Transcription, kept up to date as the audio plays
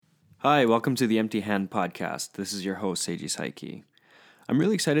Hi, welcome to the Empty Hand Podcast. This is your host, Seiji Saiki. I'm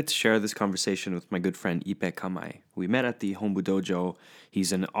really excited to share this conversation with my good friend Ippei Kamae. We met at the Hombu Dojo.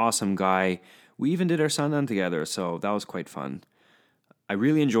 He's an awesome guy. We even did our sandan together, so that was quite fun. I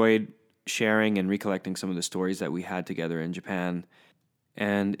really enjoyed sharing and recollecting some of the stories that we had together in Japan.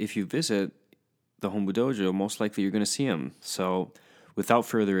 And if you visit the Hombu Dojo, most likely you're going to see him. So without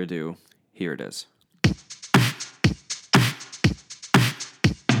further ado, here it is.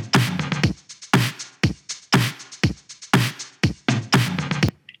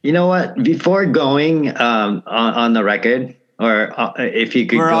 You know what? Before going on the record, or if you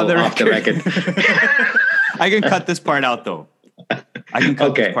could We're go on the off the record. I can cut this part out, though. I can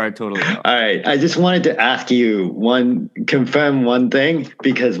cut this part totally out. All right. I just wanted to ask you confirm one thing,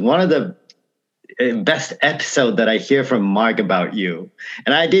 because one of the best episode that I hear from Mark about you,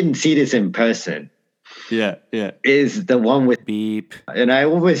 and I didn't see this in person. Yeah. Is the one with beep. And I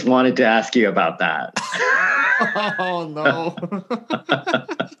always wanted to ask you about that. Oh, no.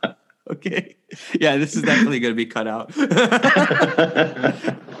 Okay. Yeah, this is definitely going to be cut out. All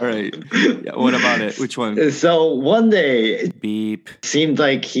right. Yeah, what about it? Which one? So one day, beep. Seemed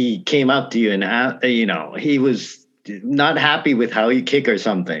like he came up to you and, he was not happy with how you kick or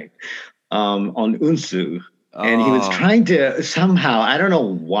something on Unsu. And he was trying to somehow, I don't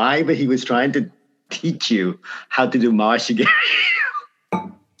know why, but he was trying to teach you how to do mawashigiri.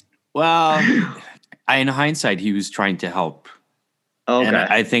 Well, in hindsight, he was trying to help. Okay. And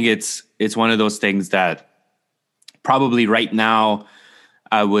I think it's one of those things that probably right now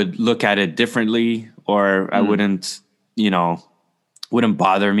I would look at it differently, or I wouldn't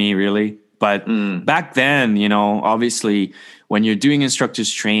bother me really. But back then, obviously when you're doing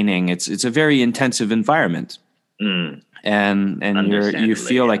instructor's training, it's a very intensive environment. And you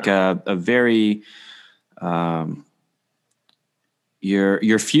feel like a very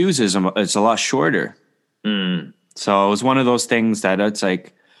your fuse is a lot shorter. So it was one of those things that it's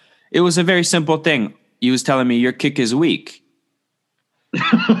like, it was a very simple thing. He was telling me your kick is weak.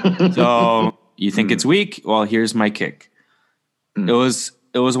 So you think it's weak? Well, here's my kick. It was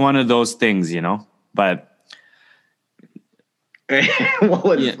one of those things, but what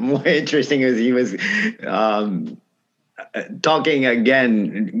was more interesting is he was talking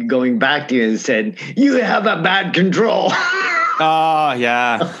again, going back to you and said, "You have a bad control." Oh,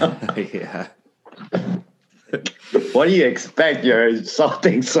 yeah. Yeah. What do you expect? You're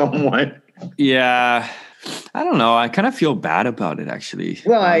insulting someone. Yeah. I don't know. I kind of feel bad about it, actually.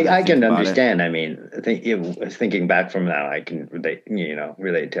 Well, I can understand. I mean, thinking back from now, I can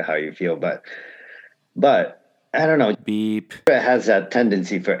relate to how you feel. But I don't know. Beep. It has that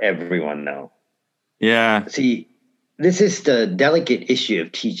tendency for everyone now. Yeah. See, this is the delicate issue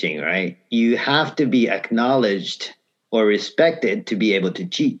of teaching, right? You have to be acknowledged or respected to be able to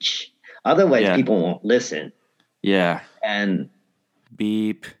teach. Otherwise, people won't listen. Yeah. And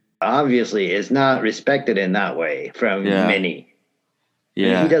beep. Obviously, it's not respected in that way from many.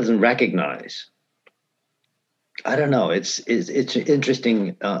 Yeah. And he doesn't recognize. I don't know. It's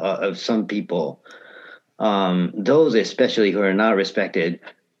interesting of some people. Those especially who are not respected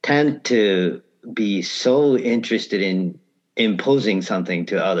tend to be so interested in imposing something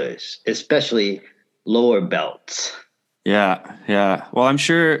to others, especially lower belts. Yeah. Well, I'm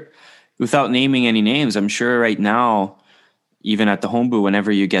sure, without naming any names, I'm sure right now, even at the Hombu,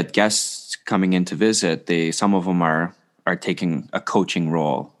 whenever you get guests coming in to visit, some of them are taking a coaching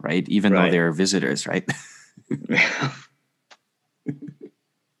role, right? Even though they're visitors, right?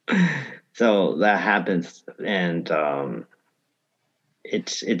 So that happens, and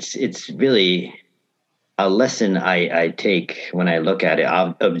it's really a lesson I take when I look at it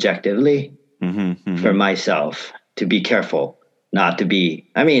objectively for myself, to be careful, not to be.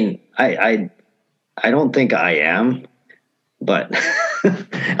 I mean, I don't think I am, but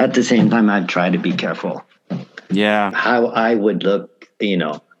at the same time, I try to be careful. Yeah, how I would look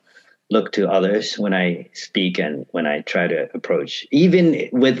to others when I speak and when I try to approach, even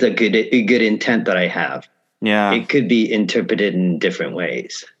with the good intent that I have. Yeah, it could be interpreted in different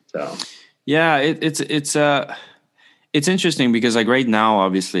ways. So yeah, it's interesting because, like, right now,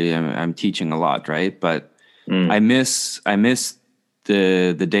 obviously, I'm teaching a lot, right? But I miss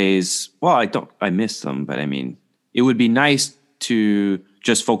the days. Well, I miss them, but I mean, it would be nice to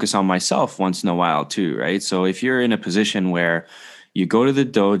just focus on myself once in a while too, right? So if you're in a position where you go to the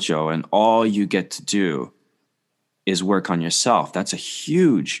dojo and all you get to do is work on yourself, that's a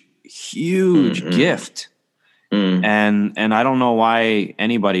huge gift. And I don't know why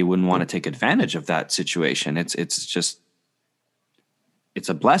anybody wouldn't want to take advantage of that situation. It's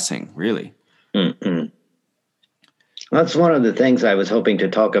a blessing, really. That's one of the things I was hoping to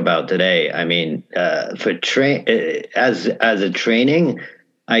talk about today. I mean, for as a training,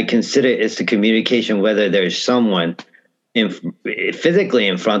 I consider it's the communication, whether there's someone in, physically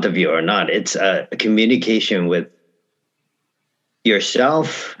in front of you or not. It's a communication with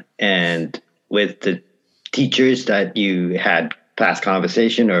yourself and with the teachers that you had past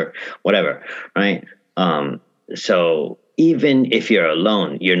conversation or whatever, right? So even if you're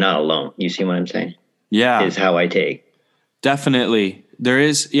alone, you're not alone. You see what I'm saying? Yeah. Is how I take. Definitely. There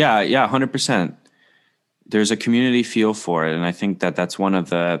is, 100%. There's a community feel for it, and I think that that's one of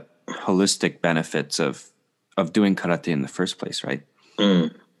the holistic benefits of doing karate in the first place, right?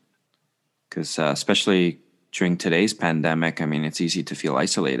 Because especially during today's pandemic, I mean, it's easy to feel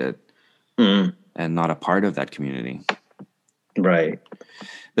isolated and not a part of that community. Right.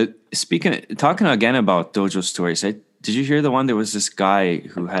 But talking again about dojo stories, did you hear the one? There was this guy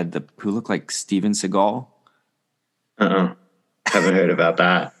who looked like Steven Seagal. Haven't heard about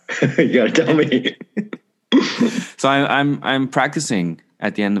that. You gotta tell me. So I'm practicing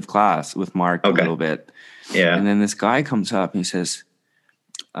at the end of class with Mark a little bit. Yeah. And then this guy comes up and he says,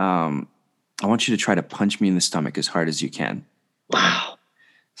 I want you to try to punch me in the stomach as hard as you can. Wow.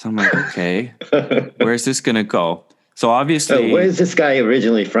 So I'm like, okay, where's this gonna go? So obviously, so where's this guy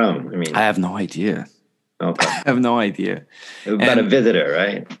originally from? I mean, I have no idea. Okay. I have no idea. But a visitor,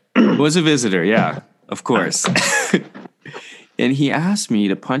 right? Was a visitor, yeah, of course. And he asked me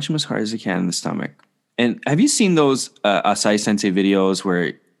to punch him as hard as I can in the stomach. And have you seen those Asai Sensei videos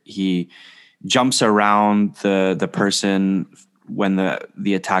where he jumps around the person when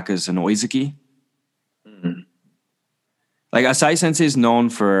the attack is an oizuki? Mm-hmm. Like Asai Sensei is known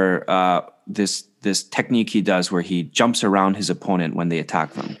for this technique he does where he jumps around his opponent when they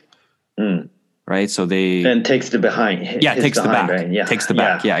attack them. Right? So and takes the behind. Takes the back. Right? Yeah. Takes the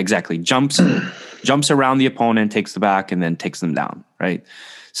back. Yeah, exactly. Jumps around the opponent, takes the back, and then takes them down. Right.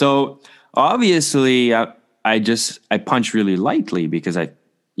 So obviously, I punch really lightly because I,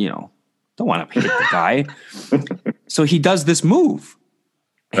 don't want to hit the guy. So he does this move.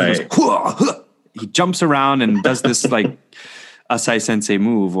 Right. He goes, he jumps around and does this like Asai Sensei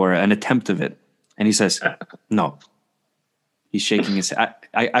move or an attempt of it, and he says, "No." He's shaking his head.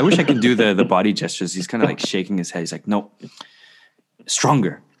 I wish I could do the body gestures. He's kind of like shaking his head. He's like, "No,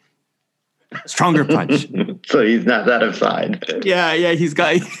 stronger punch." So he's not that aside. Yeah. He's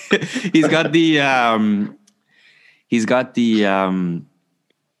got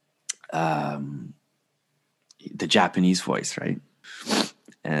the Japanese voice, right?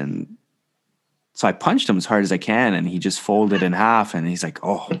 And so I punched him as hard as I can, and he just folded in half, and he's like,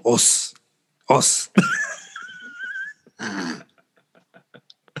 "Oh, os."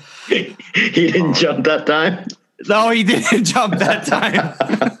 He didn't jump that time? No, he didn't jump that time.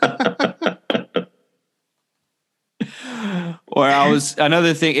 Or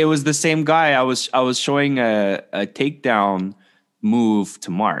another thing, it was the same guy. I was showing a takedown move to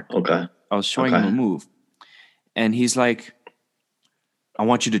Mark. Okay. I was showing him a move. And he's like, "I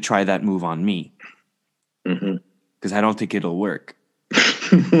want you to try that move on me. Because I don't think it'll work."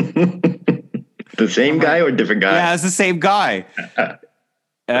 The same guy or different guy? Yeah, it's the same guy.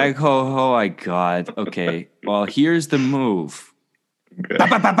 And I go, "Oh my God. Okay. Well, here's the move." Ba,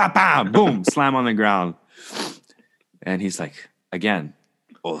 ba, ba, ba, ba, boom, slam on the ground. And he's like, again,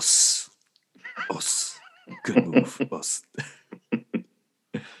 os. Good move, os.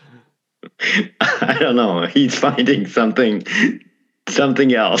 I don't know. He's finding something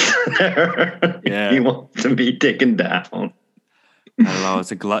else. Yeah. He wants to be taken down. I don't know.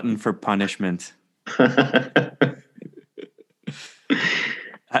 It's a glutton for punishment.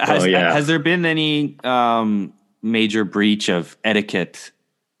 Has there been any major breach of etiquette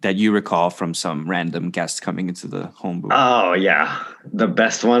that you recall from some random guest coming into the home booth? Oh, yeah. The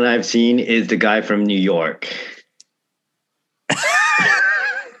best one I've seen is the guy from New York.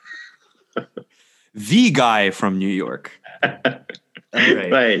 The guy from New York. All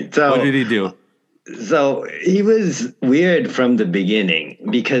right. Right. So what did he do? So he was weird from the beginning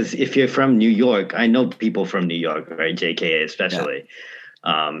because if you're from New York, I know people from New York, right? JKA especially.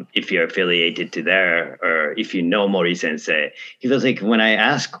 Yeah. If you're affiliated to there or if you know Mori Sensei, he was like, when I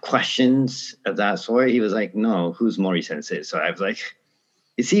ask questions of that sort, he was like, "No, who's Mori Sensei?" So I was like,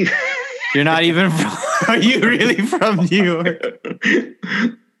 "Is he?" You're not even from, are you really from New York?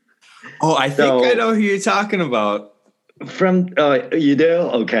 Oh, I think I know who you're talking about. You do?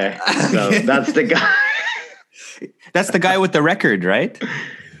 Okay. So that's the guy. That's the guy with the record, right?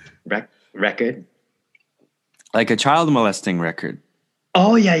 Record? Like a child molesting record.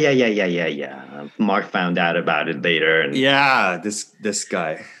 Oh, yeah. Mark found out about it later. And yeah, this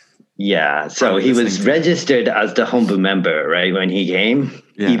guy. Yeah, so he was registered as the Hombu member, right? When he came,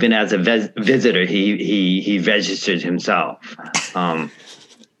 even as a visitor, he registered himself.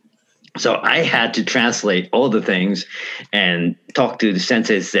 So I had to translate all the things and talk to the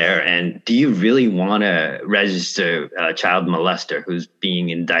senseis there. And do you really want to register a child molester who's being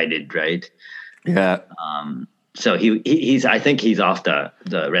indicted, right? Yeah. So he's I think he's off the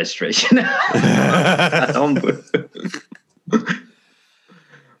registration at Hombu.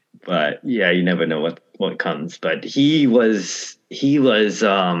 But yeah, you never know what comes. But he was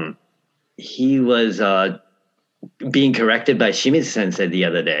being corrected by Shimizu Sensei the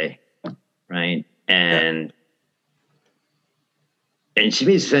other day, right? And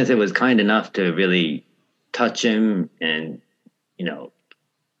Shimizu Sensei was kind enough to really touch him and, you know,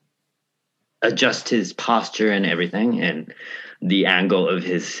 adjust his posture and everything and the angle of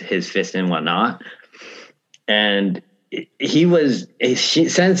his fist and whatnot. And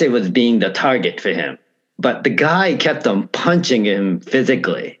Sensei was being the target for him, but the guy kept on punching him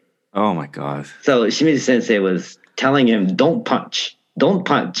physically. Oh my God. So Shimizu Sensei was telling him, don't punch.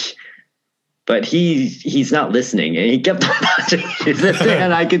 But he's not listening, and he kept on punching.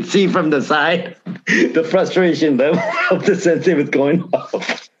 And I could see from the side the frustration level of the sensei was going up.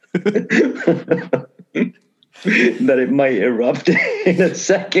 That it might erupt in a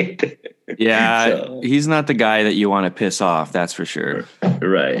second. Yeah, so, he's not the guy that you want to piss off, that's for sure.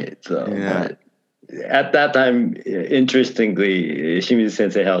 Right. So but at that time, interestingly, Shimizu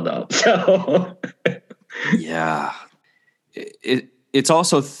Sensei held up. So yeah. It's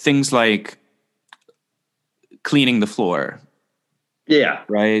also things like cleaning the floor. Yeah.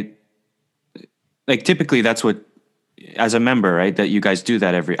 Right? Like typically that's what, as a member, right, that you guys do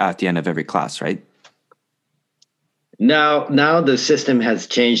that at the end of every class, right? Now the system has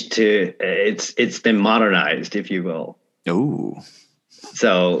changed to it's been modernized, if you will. Oh.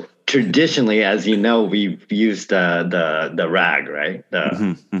 So traditionally, as you know, we've used the rag, right?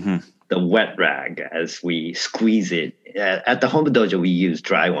 The wet rag as we squeeze it. At the Hombu Dojo, we use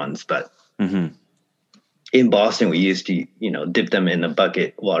dry ones, but in Boston, we used to dip them in a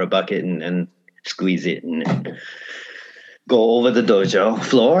water bucket, and squeeze it and go over the dojo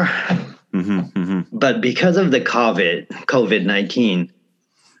floor. But because of the COVID-19,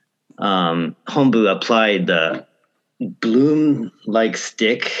 Hombu applied the bloom-like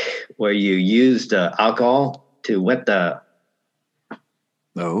stick where you use the alcohol to wet the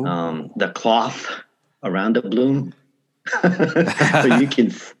cloth around the bloom. So you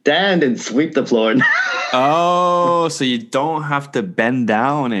can stand and sweep the floor. Oh, so you don't have to bend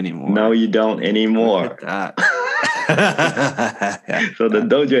down anymore. No, you don't anymore. Look at that. So the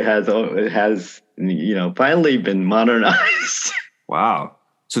dojo has finally been modernized. Wow.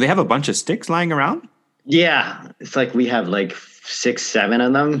 So they have a bunch of sticks lying around? Yeah. It's like we have like 6, 7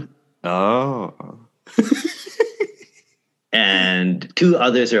 of them. Oh. And 2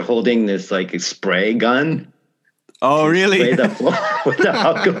 others are holding this like a spray gun. Oh, really? Spray the floor with the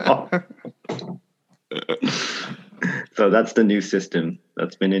alcohol. So that's the new system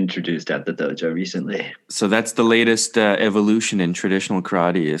that's been introduced at the dojo recently. So that's the latest evolution in traditional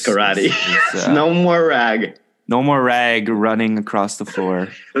karate. Is no more rag. No more rag running across the floor.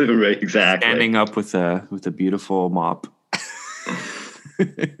 Right, exactly. Standing up with a beautiful mop.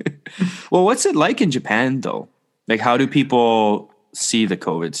 Well, what's it like in Japan though? Like, how do people see the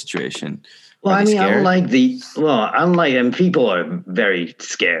COVID situation? Well, I mean, and people are very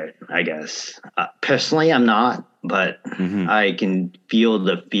scared, I guess. Personally, I'm not, but I can feel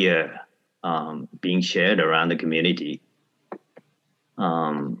the fear being shared around the community.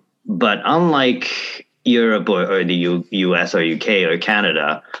 But unlike Europe or the US or UK or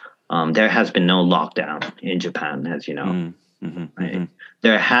Canada, there has been no lockdown in Japan, as you know. Right?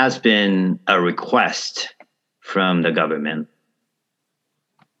 There has been a request from the government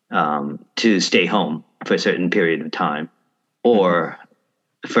to stay home for a certain period of time, or,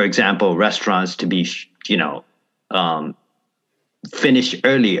 for example, restaurants to be, finish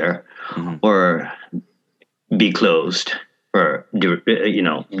earlier or be closed for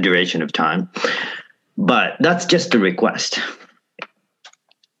duration of time. But that's just a request.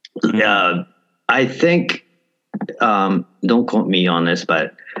 I think, don't quote me on this,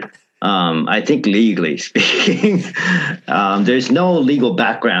 but I think legally speaking, there's no legal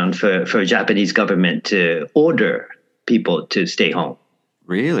background for Japanese government to order people to stay home.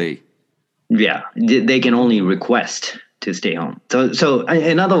 Really? Yeah, they can only request to stay home. So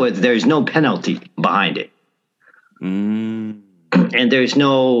in other words, there's no penalty behind it. And there's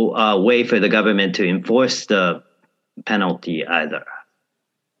no way for the government to enforce the penalty either.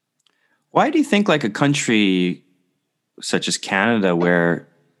 Why do you think like a country such as Canada, where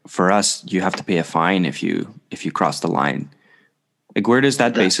for us, you have to pay a fine if you cross the line. Like, where does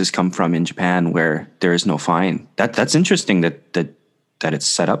that basis come from in Japan where there is no fine? That's interesting that it's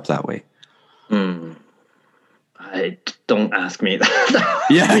set up that way. Don't ask me that.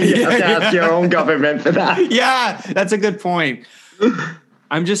 Yeah, you have to ask your own government for that. Yeah, that's a good point.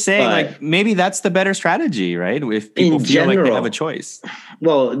 I'm just saying, like, maybe that's the better strategy, right? If people feel like they have a choice.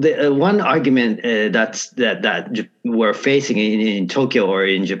 Well, the one argument that we're facing in Tokyo or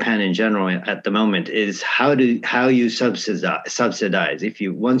in Japan in general at the moment is how you subsidize if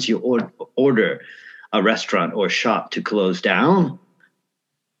you once you order a restaurant or shop to close down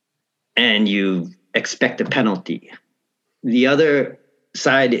and you expect a penalty. The other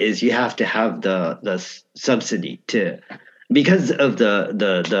side is you have to have the subsidy because of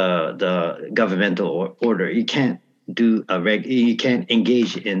the governmental order. You can't you can't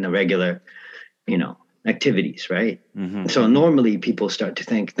engage in the regular, activities, right? Mm-hmm. So normally people start to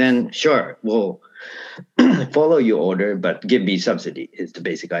think, then sure, we'll follow your order, but give me subsidy is the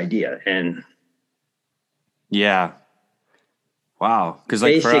basic idea. And yeah. Wow. Because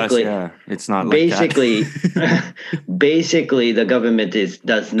like for us, it's not like that. Basically, the government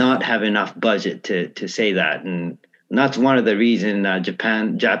does not have enough budget to say that. And that's one of the reasons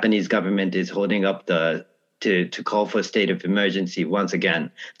Japanese government is holding up to call for a state of emergency once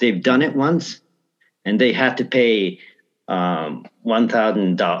again. They've done it once, and they had to pay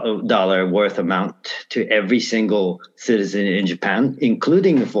 $1,000 worth amount to every single citizen in Japan,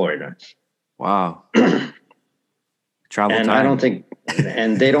 including the foreigners. Wow. Travel and time. I don't think,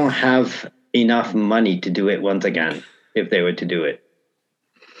 and they don't have enough money to do it once again if they were to do it.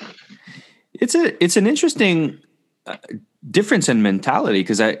 It's an interesting difference in mentality,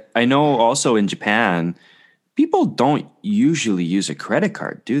 because I know also in Japan, people don't usually use a credit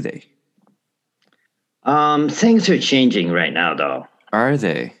card, do they? Things are changing right now, though. Are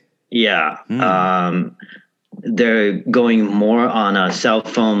they? Yeah. They're going more on a cell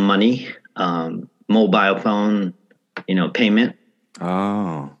phone money, mobile phone, payment.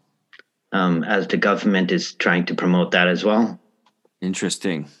 Oh. As the government is trying to promote that as well.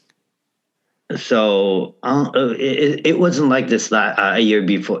 Interesting. So it wasn't like this a year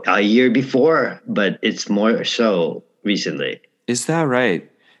before, but it's more so recently. Is that right?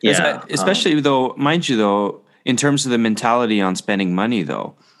 Yeah. Especially though, mind you, though, in terms of the mentality on spending money,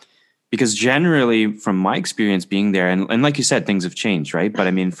 though, because generally, from my experience being there, and like you said, things have changed, right? But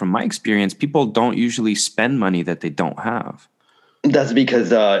I mean, from my experience, people don't usually spend money that they don't have. That's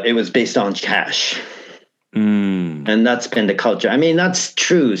because it was based on cash. And that's been the culture. I mean, that's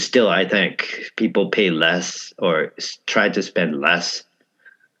true still, I think. People pay less or try to spend less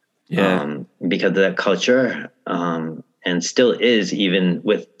because of that culture. And still is, even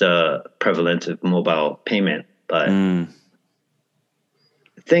with the prevalence of mobile payment. But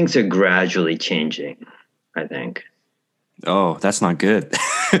things are gradually changing, I think. Oh, that's not good.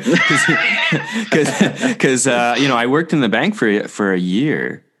 Because I worked in the bank for a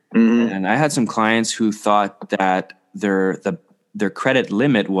year, and I had some clients who thought that their credit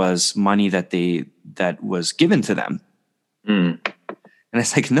limit was money that was given to them, and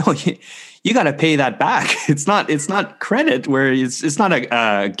it's like, no, you got to pay that back. It's not credit, where it's not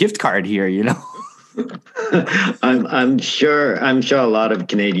a gift card here, I'm sure a lot of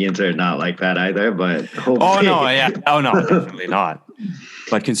Canadians are not like that either, but hopefully. No, definitely not.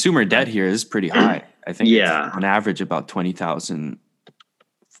 But consumer debt here is pretty high. I think it's on average about 20,000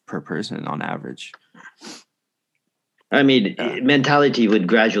 per person on average. I mean, mentality would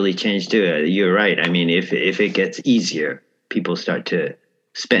gradually change too. You're right. I mean, if it gets easier, people start to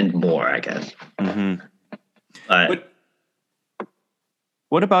spend more, I guess. Mm-hmm. But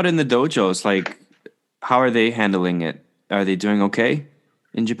what about in the dojos? Like, how are they handling it? Are they doing okay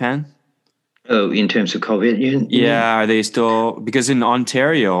in Japan? Oh, in terms of COVID? Yeah, are they still, because in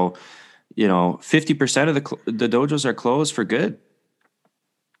Ontario, 50% of the dojos are closed for good.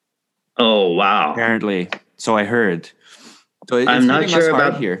 Oh, wow. Apparently. So I heard. So I'm not sure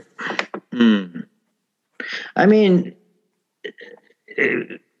about here. I mean,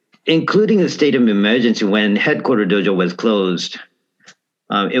 including the state of emergency, when headquarter dojo was closed,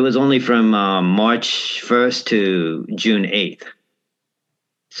 it was only from March 1st to June 8th.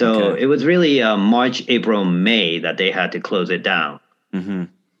 So It was really March, April, May that they had to close it down. Mm-hmm.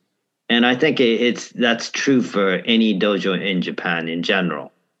 And I think that's true for any dojo in Japan in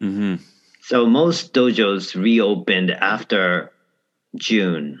general. Mm-hmm. So most dojos reopened after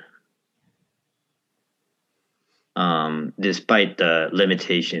June, despite the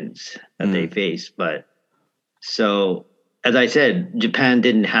limitations that they faced. But so, as I said, Japan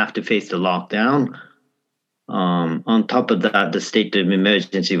didn't have to face the lockdown. On top of that, the state of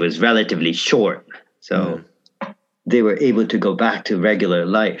emergency was relatively short. So they were able to go back to regular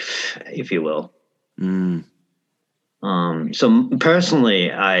life, if you will. So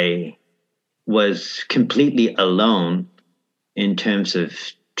personally, I was completely alone in terms of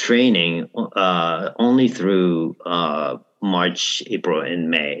training only through March, April, and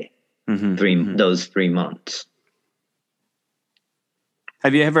May. Those 3 months.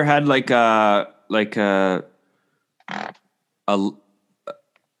 Have you ever had like a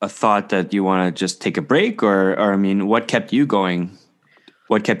thought that you want to just take a break, or I mean, what kept you going?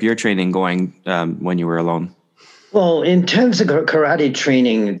 What kept your training going when you were alone? Well, in terms of karate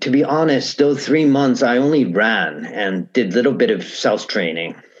training, to be honest, those 3 months I only ran and did a little bit of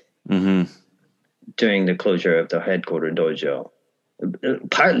self-training during the closure of the headquarters dojo.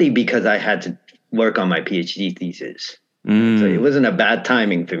 Partly because I had to work on my PhD thesis. So it wasn't a bad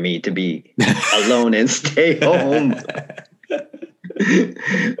timing for me to be alone and stay home.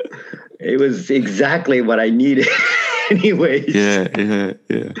 It was exactly what I needed anyways. Yeah.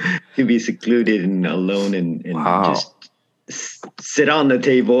 To be secluded and alone and just sit on the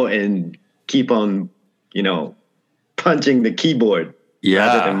table and keep on, punching the keyboard.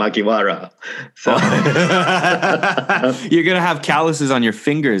 Rather than Makiwara. So you're gonna have calluses on your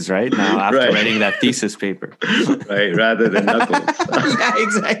fingers right now after writing that thesis paper. Right, rather than knuckles. Yeah,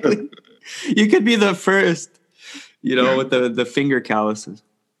 exactly. You could be the first, with the finger calluses.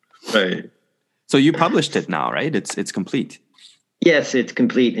 Right. So you published it now, right? It's complete. Yes, it's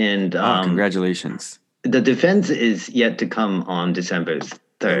complete, and congratulations. The defense is yet to come on December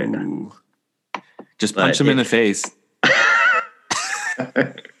 3rd. Ooh. Just punch him in the face.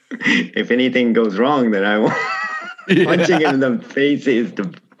 If anything goes wrong, then I won't. Punching him in the face is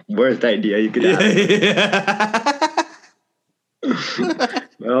the worst idea you could have.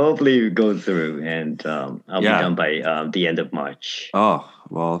 Well, hopefully it goes through, and I'll be done by the end of March. Oh,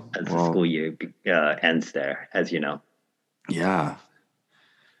 well. As the school year ends there, as you know. Yeah.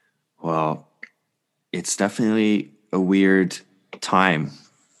 Well, it's definitely a weird time.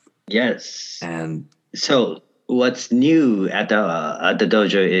 Yes. And so what's new at the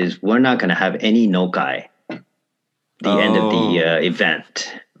dojo is we're not going to have any nokai. The end of the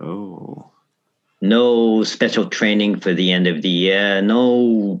event. Oh. No special training for the end of the year.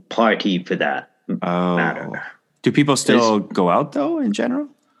 No party for that matter. Do people still go out though in general?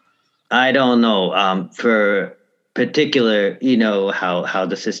 I don't know. For particular, how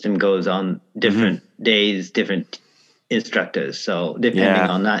the system goes on different days, different instructors. So depending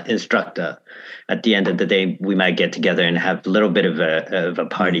on that instructor, at the end of the day, we might get together and have a little bit of a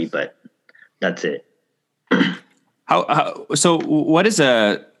party, but that's it. So what is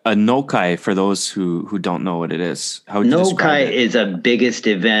a nokai for those who don't know what it is? How would you describe it? Nokai is a biggest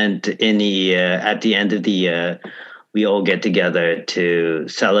event in the year. At the end of the year, we all get together to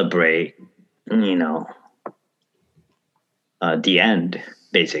celebrate, the end,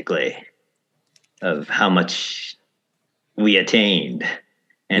 basically, of how much we attained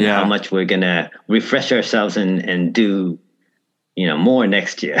and how much we're going to refresh ourselves and do, more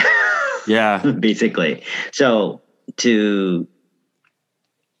next year. Yeah. Basically. So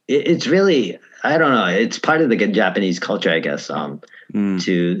it's really, I don't know, it's part of the Japanese culture, I guess,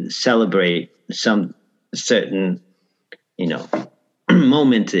 to celebrate some certain,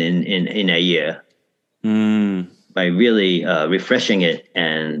 moment in a year by really refreshing it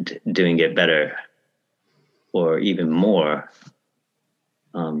and doing it better or even more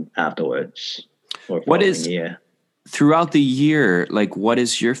afterwards or following year. Throughout the year, like, what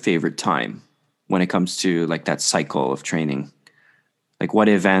is your favorite time when it comes to like that cycle of training? Like, what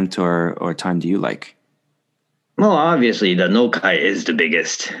event or time do you like? Well, obviously the Nokai is the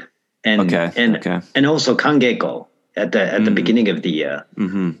biggest, and also Kangeko at the beginning of the year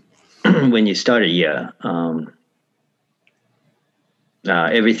when you start a year.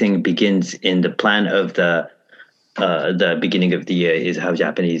 Everything begins in the plan of the beginning of the year is how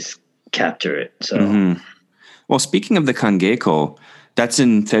Japanese capture it. So. Well, speaking of the Kangeko, that's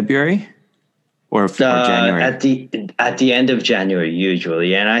in February or January? At the end of January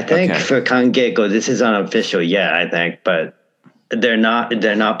usually, and I think for Kangeko this is unofficial yet. I think, but they're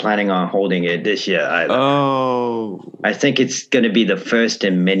not planning on holding it this year either. Oh, I think it's going to be the first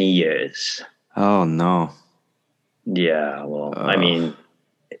in many years. Oh no. Yeah, well, I mean,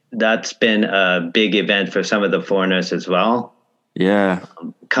 that's been a big event for some of the foreigners as well. Yeah,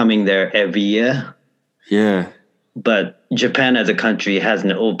 coming there every year. Yeah. But Japan as a country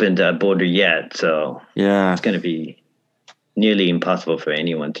hasn't opened a border yet, so it's going to be nearly impossible for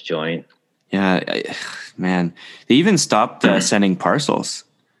anyone to join. Yeah, man. They even stopped sending parcels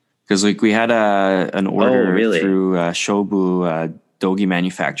because like we had an order really? through Shobu Dogi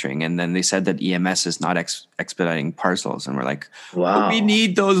Manufacturing, and then they said that EMS is not expediting parcels, and we're like, Wow. we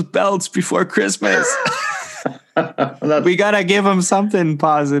need those belts before Christmas. We gotta give them something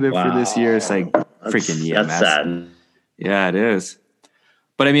positive for this year. It's like freaking EMS. That's sad. Yeah, it is.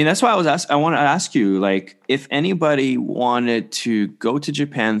 But I mean, that's why I want to ask you, like, if anybody wanted to go to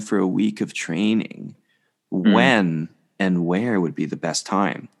Japan for a week of training, when and where would be the best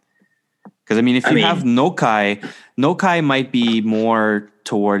time? Because I mean, if you have Nokai might be more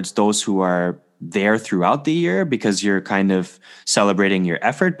towards those who are there throughout the year because you're kind of celebrating your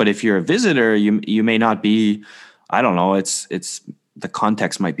effort. But if you're a visitor, you may not be. I don't know. It's the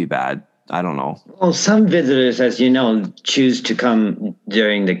context might be bad. I don't know. Well, some visitors, as you know, choose to come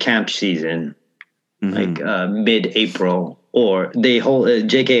during the camp season, like mid-April, or they hold.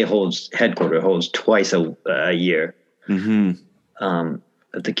 JK headquarters holds twice a year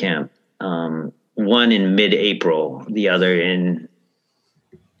at the camp. One in mid-April, the other in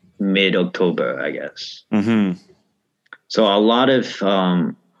mid-October, I guess. So a lot of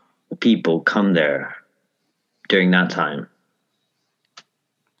people come there during that time.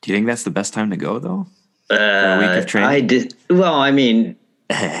 Do you think that's the best time to go, though? For a week of training? I did. Well, I mean,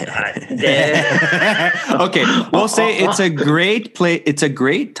 okay, we'll say it's a great It's a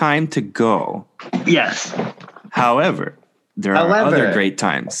great time to go. Yes. However, there are other great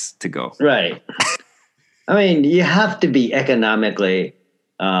times to go. Right. I mean, you have to be economically.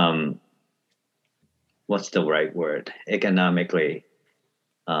 What's the right word? Economically.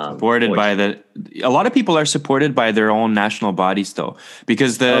 Supported by a lot of people are supported by their own national bodies, though,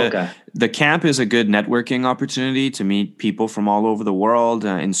 because the camp is a good networking opportunity to meet people from all over the world.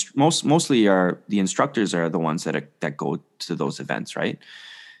 Mostly the instructors are the ones that go to those events, right?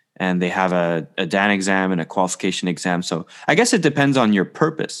 And they have a Dan exam and a qualification exam. So I guess it depends on your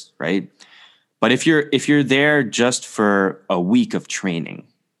purpose, right? But if you're there just for a week of training,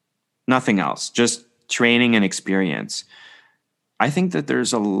 nothing else, just training and experience, I think that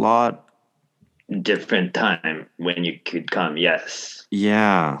there's a lot different time when you could come. Yes.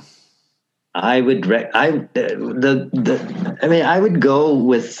 Yeah. I would. I would go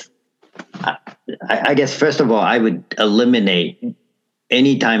with. I guess first of all, I would eliminate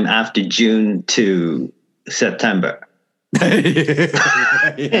any time after June to September.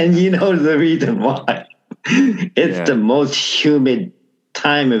 And you know the reason why. It's the most humid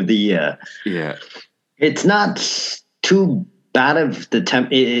time of the year. Yeah. It's not too bad of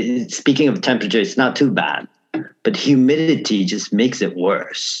the speaking of temperature, it's not too bad, but humidity just makes it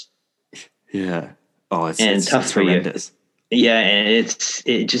worse. Yeah. Oh, it's tough it's for horrendous. You. Yeah, and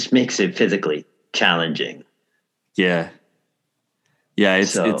it just makes it physically challenging. Yeah. Yeah,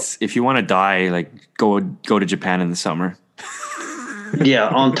 it's if you want to die, like go to Japan in the summer. Yeah,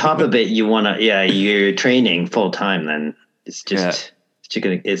 on top of it, you're training full time, then it's just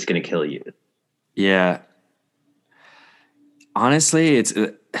it's gonna kill you. Yeah. Honestly, it's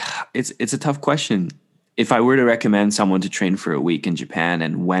a tough question. If I were to recommend someone to train for a week in Japan,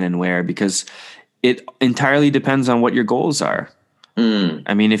 and when and where, because it entirely depends on what your goals are.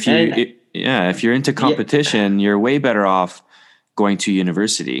 I mean, if you're into competition, you're way better off going to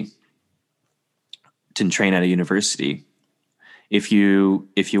university to train at a university. If you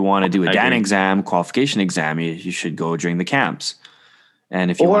want to do a Dan exam, qualification exam, you should go during the camps.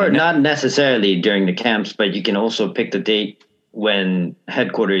 And if you not necessarily during the camps, but you can also pick the date when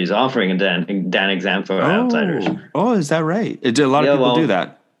headquarters is offering a Dan exam for outsiders. Oh, is that right? A lot of people do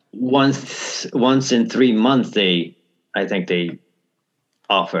that. Once in 3 months, I think they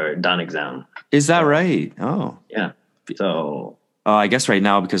offer Dan exam. Is that right? Oh, yeah. So, I guess right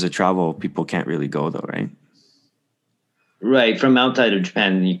now because of travel, people can't really go though, right? Right, from outside of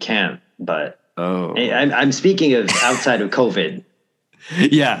Japan, you can't. But I'm speaking of outside of COVID.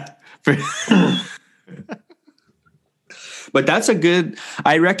 Yeah. But that's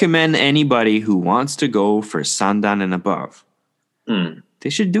I recommend anybody who wants to go for Sandan and above, they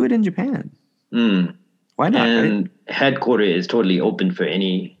should do it in Japan. Why not? And headquarters is totally open for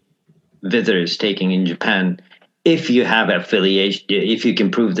any visitors taking in Japan if you have affiliation, if you can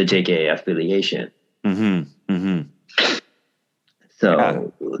prove the JKA affiliation.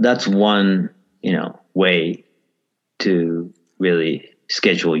 So that's one, way to really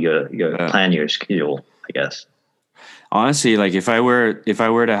schedule your plan your schedule, I guess. Honestly, like if I were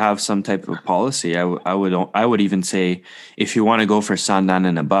to have some type of policy, I would even say if you want to go for Sandan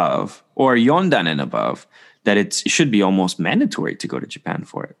and above or Yondan and above, that it should be almost mandatory to go to Japan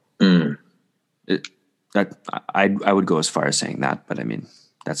for it. I would go as far as saying that, but I mean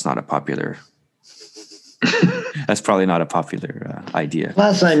that's not a popular That's probably not a popular idea.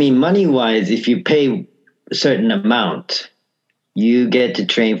 Plus, I mean, money-wise, if you pay a certain amount, you get to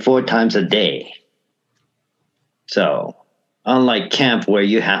train 4 times a day. So, unlike camp where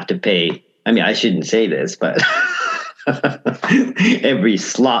you have to pay, I mean, I shouldn't say this, but every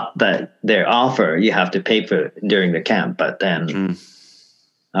slot that they offer, you have to pay for during the camp. But then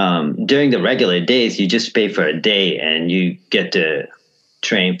during the regular days, you just pay for a day and you get to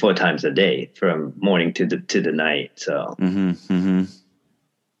train 4 times a day from morning to the night. So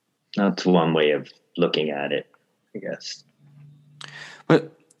that's one way of looking at it, I guess.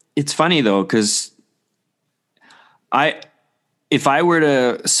 But it's funny though, because if I were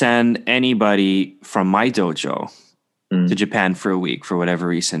to send anybody from my dojo to Japan for a week for whatever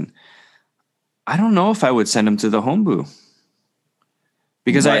reason, I don't know if I would send them to the Hombu.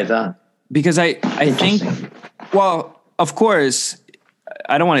 Because Why is that? Because I think, well, of course,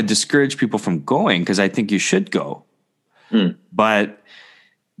 I don't want to discourage people from going because I think you should go. But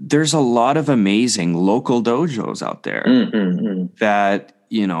there's a lot of amazing local dojos out there that,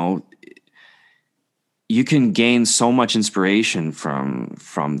 you know, you can gain so much inspiration from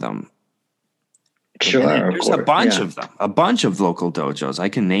them. Sure, there's a bunch of them, a bunch of local dojos. I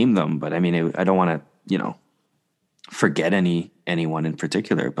can name them, but I mean, I don't want to, you know, forget anyone in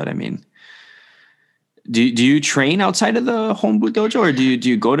particular. But I mean, do you train outside of the Hombu dojo, or do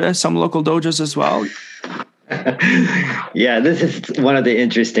you go to some local dojos as well? Yeah, this is one of the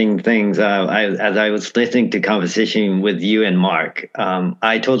interesting things. As I was listening to conversation with you and Mark,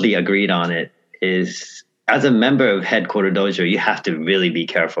 I totally agreed on it. Is as a member of headquarter dojo, you have to really be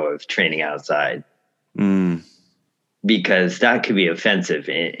careful of training outside, because that could be offensive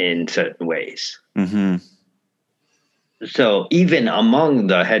in certain ways. So even among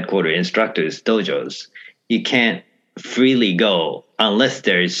the headquarter instructors dojos, you can't freely go unless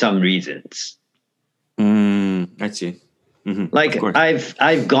there is some reasons. I see. Like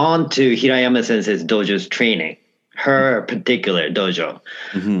I've gone to Hirayama Sensei's dojo's training, her particular dojo,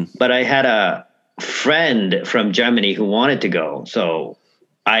 but I had a friend from Germany who wanted to go, so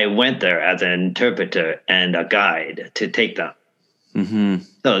I went there as an interpreter and a guide to take them.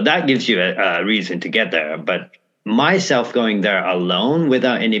 So that gives you a reason to get there. But myself going there alone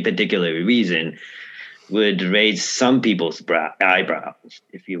without any particular reason would raise some people's eyebrows,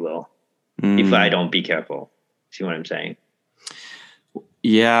 if you will, if I don't be careful. See what I'm saying?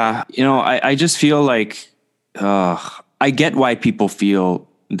 Yeah. You know, I just feel like I get why people feel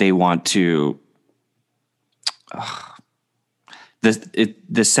they want to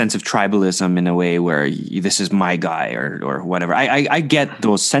this sense of tribalism in a way where this is my guy or whatever. I get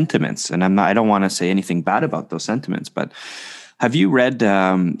those sentiments, and I don't want to say anything bad about those sentiments. But have you read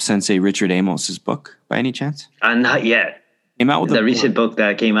Sensei Richard Amos's book by any chance? Not yet. Came out with the recent book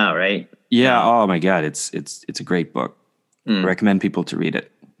that came out, right? Yeah. Oh my God, it's a great book. I recommend people to read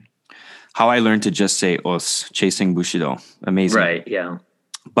it. How I Learned to Just Say Os, Chasing Bushido. Amazing. Right. Yeah.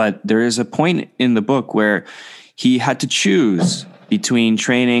 But there is a point in the book where he had to choose between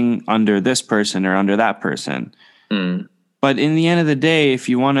training under this person or under that person. But in the end of the day, if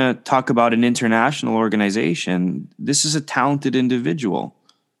you want to talk about an international organization, this is a talented individual.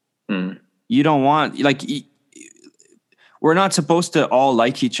 You don't want, like, we're not supposed to all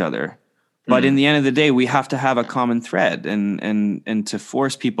like each other. But in the end of the day, we have to have a common thread, and to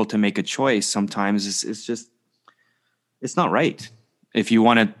force people to make a choice sometimes it's just, it's not right. If you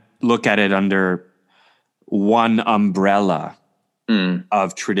want to look at it under one umbrella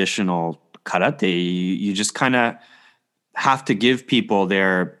of traditional karate, you just kind of have to give people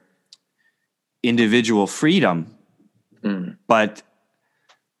their individual freedom. But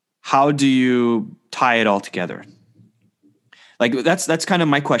how do you tie it all together? Like that's kind of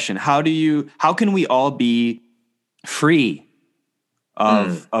my question. How can we all be free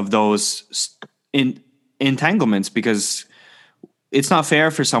of those entanglements? Because it's not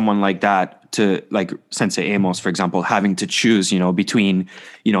fair for someone like that to, like Sensei Amos, for example, having to choose, between,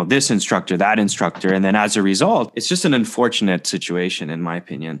 this instructor, that instructor. And then as a result, it's just an unfortunate situation, in my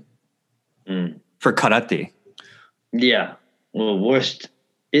opinion, for karate. Yeah. Well, worst,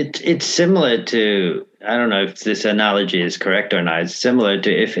 it's similar to, I don't know if this analogy is correct or not. It's similar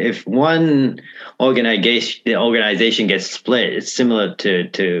to if one organization gets split, it's similar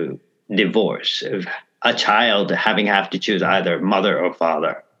to divorce. If a child have to choose either mother or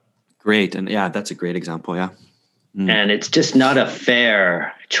father. Great. And yeah, that's a great example. Yeah. And it's just not a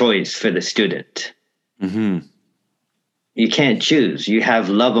fair choice for the student. You can't choose. You have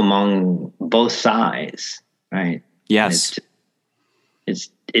love among both sides, right? Yes.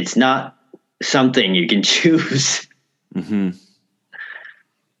 It's not something you can choose.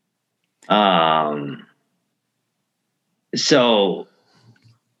 So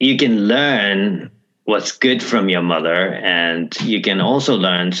you can learn what's good from your mother, and you can also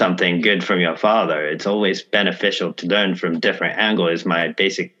learn something good from your father. It's always beneficial to learn from different angles, is my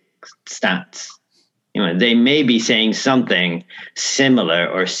basic stance. They may be saying something similar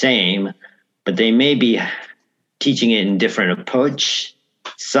or same, but they may be teaching it in different approach.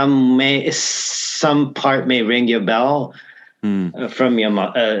 Some part may ring your bell from your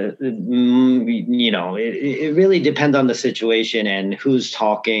it really depends on the situation and who's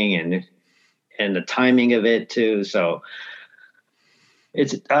talking and the timing of it too. So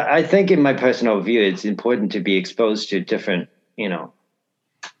I think in my personal view, it's important to be exposed to different,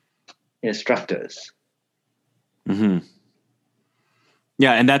 instructors. Mm-hmm.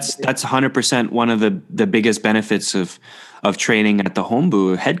 Yeah, and that's 100% one of the biggest benefits of training at the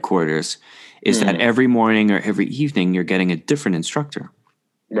Hombu headquarters is that every morning or every evening you're getting a different instructor.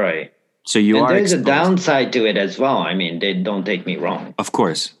 Right. So there's a downside to it as well. I mean, they don't take me wrong. Of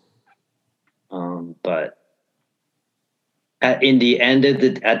course. But at the end of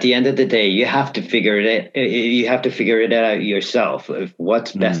the day, you have to figure it. You have to figure it out yourself of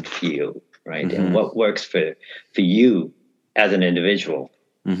what's best for you, right? Mm-hmm. And what works for you as an individual,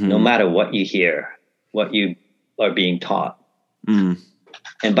 no matter what you hear, what you are being taught. And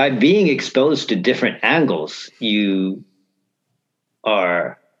by being exposed to different angles, you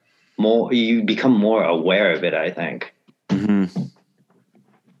become more aware of it, I think. Mm-hmm.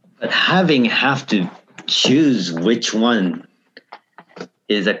 But have to choose which one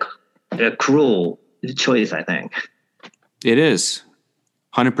is a cruel choice, I think. It is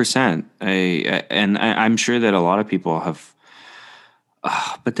 100%. I'm sure that a lot of people have.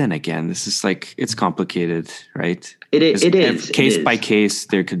 But then again, this is it's complicated, right? It is. Case by case,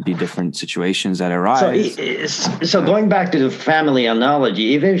 there could be different situations that arise. So going back to the family analogy,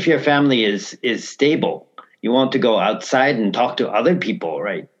 even if your family is stable, you want to go outside and talk to other people,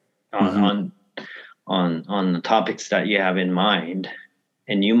 right? On the topics that you have in mind,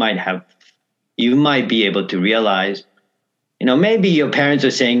 and you might be able to realize, maybe your parents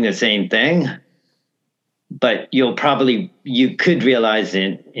are saying the same thing, but you could realize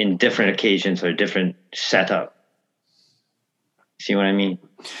in different occasions or different setup. See what I mean?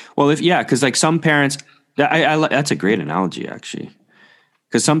 Well, because some parents, that's a great analogy actually,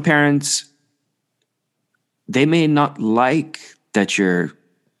 because some parents, they may not like that you're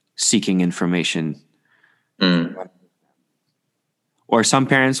seeking information. Or some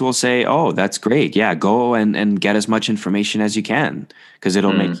parents will say, "Oh, that's great. Yeah, go and get as much information as you can because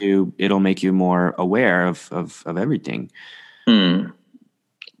it'll make you more aware of everything."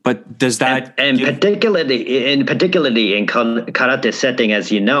 But does that particularly in karate setting,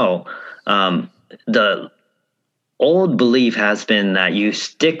 as you know, the old belief has been that you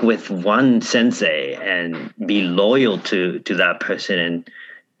stick with one sensei and be loyal to that person, and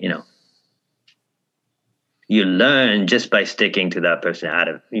you learn just by sticking to that person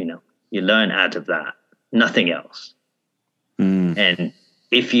you learn out of that, nothing else. And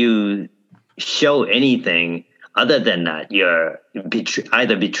if you show anything other than that, you're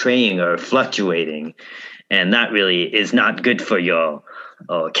either betraying or fluctuating, and that really is not good for your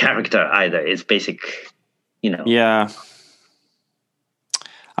character either. It's basic, Yeah.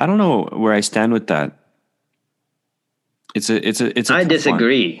 I don't know where I stand with that. I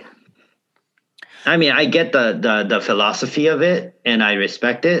disagree. One. I mean, I get the philosophy of it, and I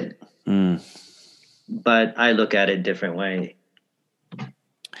respect it, but I look at it a different way.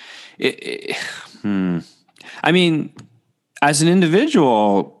 I mean, as an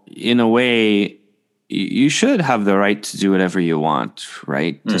individual, in a way, you should have the right to do whatever you want,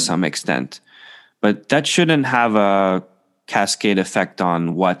 right? To some extent. But that shouldn't have a cascade effect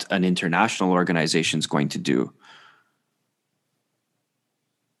on what an international organization is going to do.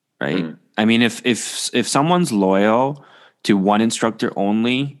 Right? I mean, if someone's loyal to one instructor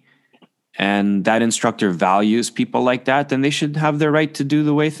only, and that instructor values people like that, then they should have the right to do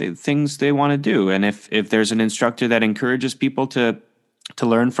the way things they want to do. And if there's an instructor that encourages people to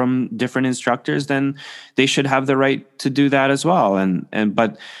learn from different instructors, then they should have the right to do that as well.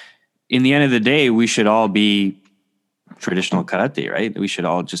 But in the end of the day, we should all be traditional karate, right? We should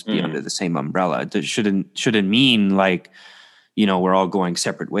all just be under the same umbrella. It shouldn't mean we're all going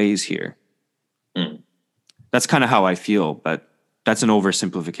separate ways here. That's kind of how I feel, but that's an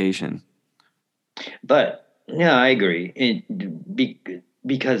oversimplification. But yeah, I agree.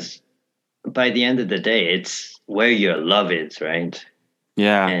 Because by the end of the day, it's where your love is, right?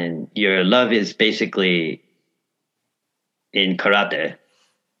 Yeah. And your love is basically in karate.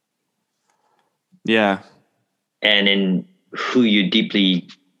 Yeah. And in who you deeply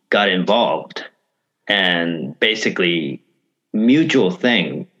got involved. and basically mutual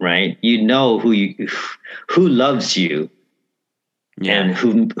thing, right? You know who loves you and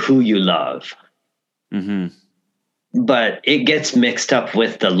who you love. Mm-hmm. But it gets mixed up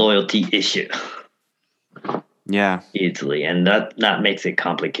with the loyalty issue. Yeah. Easily. And that makes it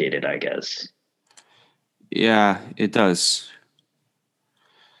complicated, I guess. Yeah, it does.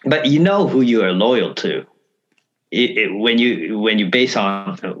 But you know who you are loyal to. When you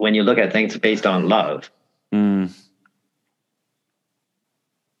look at things based on love.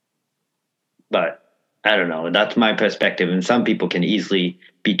 But I don't know. That's my perspective, and some people can easily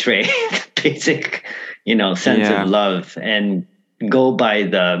betray basic, sense of love and go by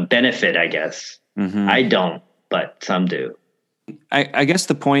the benefit, I guess. Mm-hmm. I don't, but some do. I guess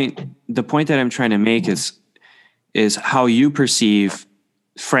the point that I'm trying to make is how you perceive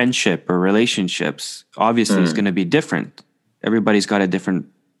friendship or relationships obviously is going to be different. Everybody's got a different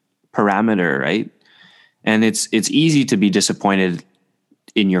parameter, right? And it's easy to be disappointed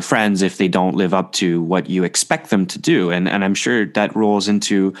in your friends if they don't live up to what you expect them to do. And I'm sure that rolls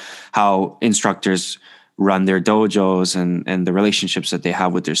into how instructors run their dojos and the relationships that they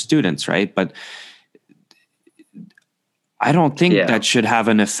have with their students, right? But I don't think that should have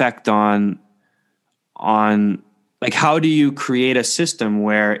an effect on like, how do you create a system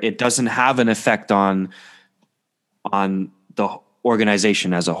where it doesn't have an effect on the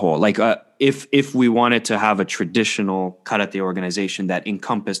organization as a whole? Like, if we wanted to have a traditional karate organization that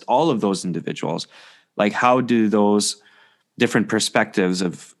encompassed all of those individuals, like, how do those different perspectives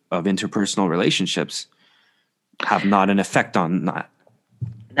of interpersonal relationships have not an effect on that?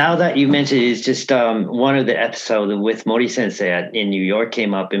 Now that you mentioned it, it's just one of the episodes with Mori Sensei in New York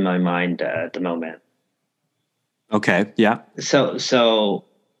came up in my mind at the moment. Okay, yeah. So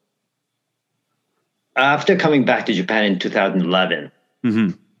after coming back to Japan in 2011,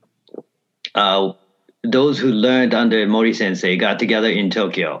 those who learned under Mori Sensei got together in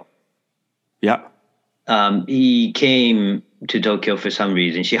Tokyo. Yeah. He came to Tokyo for some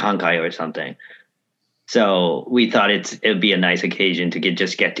reason, Shihankai or something. So we thought it'd be a nice occasion to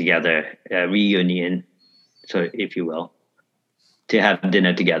get together, a reunion, so if you will, to have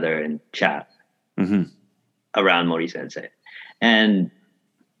dinner together and chat around Mori Sensei. And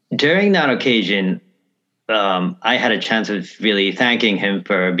during that occasion, I had a chance of really thanking him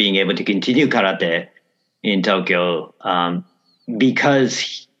for being able to continue karate in Tokyo,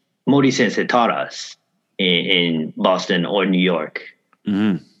 because Mori Sensei taught us in Boston or New York.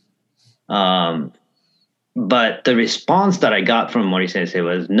 But the response that I got from Mori Sensei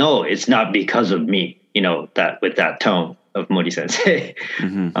was, no, it's not because of me, that with that tone of Mori Sensei,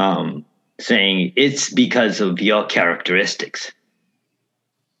 saying it's because of your characteristics.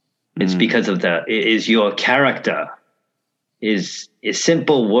 It's because of is your character is a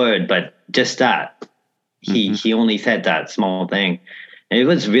simple word, but just that. He only said that small thing. And it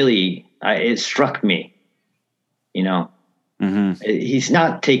was really, it struck me, He's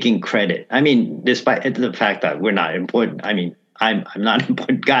not taking credit. I mean, despite the fact that we're not important. I mean, I'm not an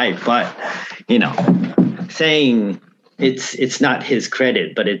important guy, but saying it's not his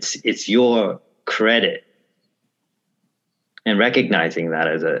credit, but it's your credit, and recognizing that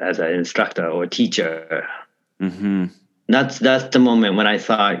as an instructor or teacher. That's the moment when I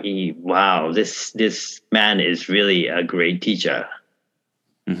thought, wow, this man is really a great teacher.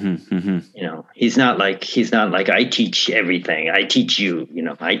 He's not like I teach everything. I teach you.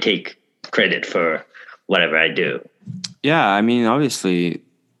 I take credit for whatever I do. Yeah, I mean, obviously,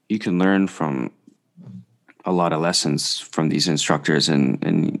 you can learn from a lot of lessons from these instructors,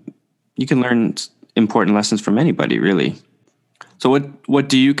 and you can learn important lessons from anybody, really. So, what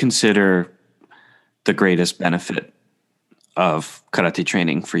do you consider the greatest benefit of karate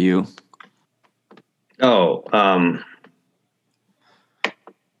training for you?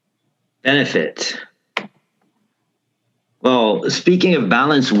 Benefit. Well, speaking of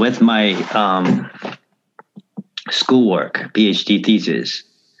balance with my schoolwork, PhD thesis,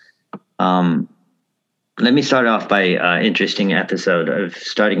 let me start off by interesting episode of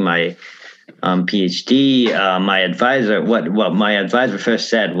starting my PhD. My advisor, what my advisor first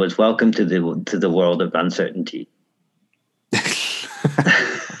said was, "Welcome to the world of uncertainty."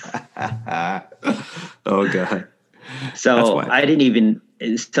 Oh God! So I didn't even.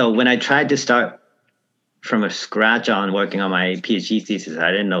 So when I tried to start from a scratch on working on my PhD thesis,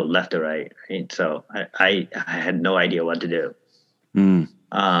 I didn't know left or right. So I had no idea what to do.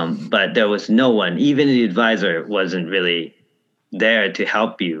 But there was no one, even the advisor wasn't really there to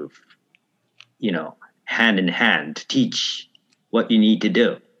help you, hand in hand to teach what you need to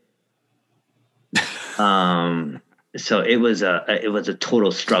do. So it was a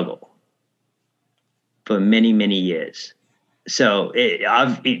total struggle. for many, many years. So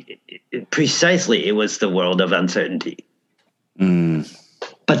precisely, it was the world of uncertainty.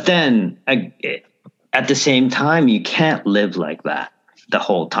 But then at the same time, you can't live like that the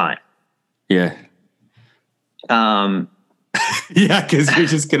whole time. Yeah. Yeah, because you're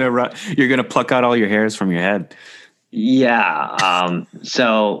just you're gonna pluck out all your hairs from your head. Yeah.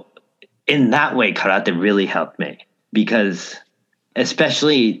 So in that way, karate really helped me, because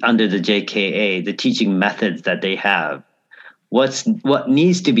especially under the JKA, the teaching methods that they have, what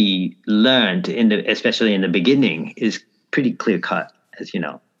needs to be learned especially in the beginning, is pretty clear cut, as you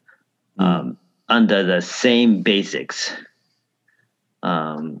know. Under the same basics,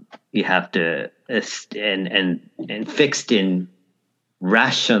 you have to and fixed in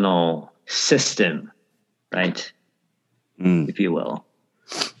rational system, right? If you will,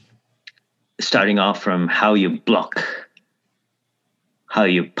 starting off from how you block, how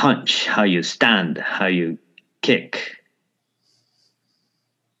you punch, how you stand, how you kick.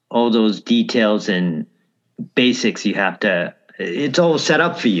 All those details and basics it's all set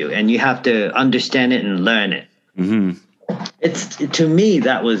up for you, and you have to understand it and learn it. To me,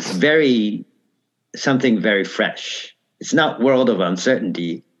 that was something very fresh. It's not world of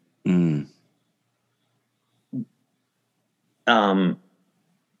uncertainty.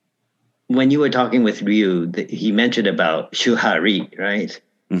 When you were talking with Ryu, he mentioned about shuhari, right?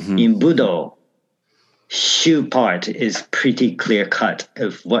 In Budo, shu part is pretty clear cut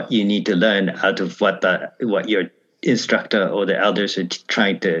of what you need to learn out of what your instructor or the elders are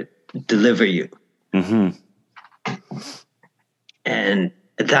trying to deliver you. And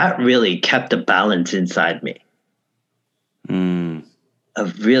that really kept a balance inside me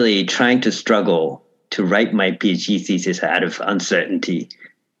of really trying to struggle to write my PhD thesis out of uncertainty.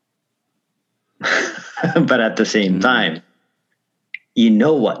 But at the same time, you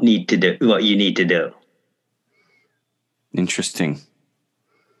know what you need to do. Interesting.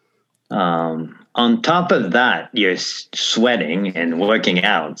 On top of that, you're sweating and working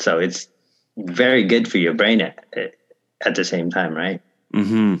out, so it's very good for your brain at the same time, right?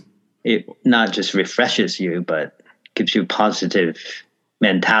 It not just refreshes you, but gives you positive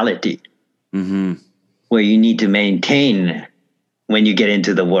mentality, where you need to maintain when you get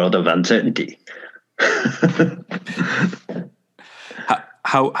into the world of uncertainty.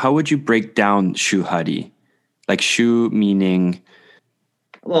 How would you break down shuhari? Like shu meaning?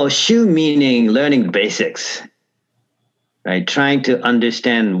 Well, shu meaning learning basics, right? Trying to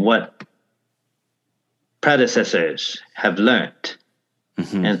understand what predecessors have learned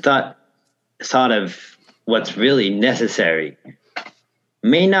and thought of what's really necessary.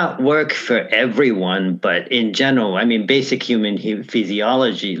 May not work for everyone, but in general, I mean, basic human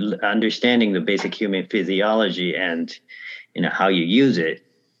physiology, understanding the basic human physiology and how you use it.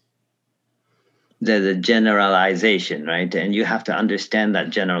 There's a generalization, right? And you have to understand that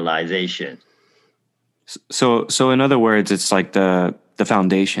generalization. So in other words, it's like the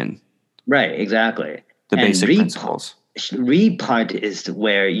foundation. Right, exactly. The basic principles. Re part is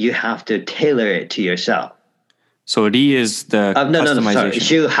where you have to tailor it to yourself. So ri is the customization. No, sorry.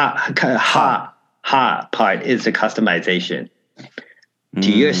 Shu ha part is the customization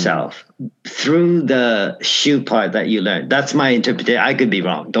to yourself through the shu part that you learned. That's my interpretation. I could be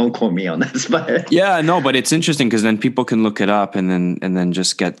wrong. Don't quote me on this, but yeah, no, but it's interesting because then people can look it up and then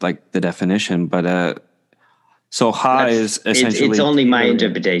just get like the definition. But so ha is essentially it's only my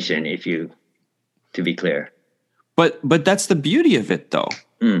interpretation, to be clear. But that's the beauty of it, though,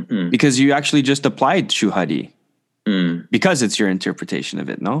 because you actually just applied shuhari because it's your interpretation of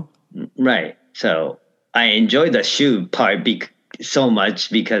it, no? Right. So I enjoyed the shu part so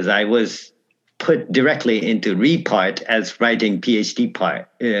much because I was put directly into re part as writing PhD part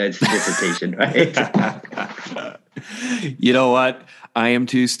as dissertation, right? You know what? I am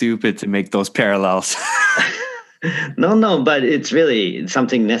too stupid to make those parallels. No, but it's really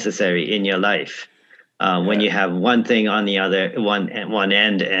something necessary in your life. When you have one thing on the other, one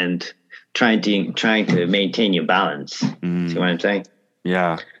end, and trying to maintain your balance. See what I'm saying?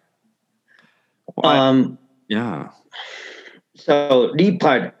 Yeah. Well, yeah. So the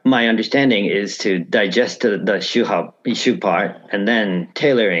part, my understanding is to digest the shu part and then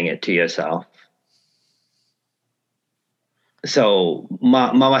tailoring it to yourself. So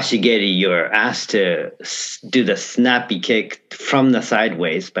mawashigeri, you're asked to do the snappy kick from the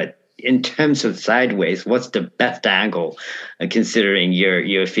sideways, but in terms of sideways, what's the best angle, considering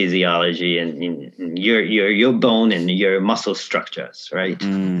your physiology and your bone and your muscle structures, right?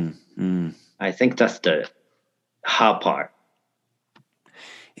 I think that's the ha part.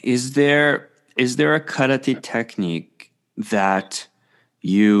 Is there a karate technique that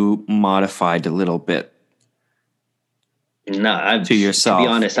you modified a little bit No, to yourself?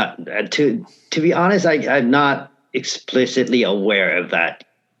 To be honest, I'm not explicitly aware of that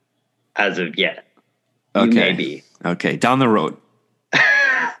as of yet. Okay. You may be. Okay, down the road.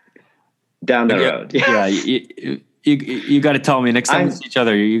 Down the road. Yes. Yeah. You got to tell me next time we see each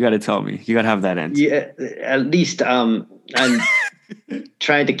other. You got to tell me. You got to have that answer. Yeah, at least I'm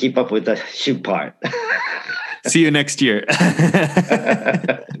trying to keep up with the shoe part. See you next year.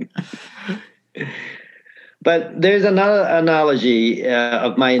 But there's another analogy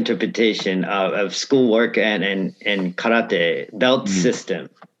of my interpretation of schoolwork and karate belt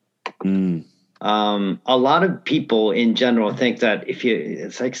system. A lot of people in general think that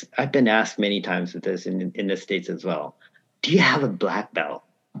it's like I've been asked many times with this in the States as well. Do you have a black belt?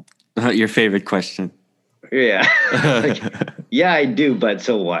 Your favorite question. Yeah. Yeah, I do, but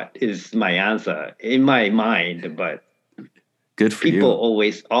so what is my answer in my mind? But good for people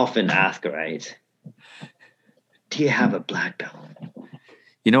you. often ask, right? Do you have a black belt?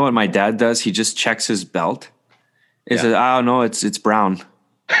 You know what my dad does? He just checks his belt. He says, "I don't know, it's brown."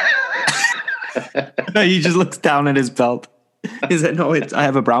 He just looks down at his belt. He said, "No, I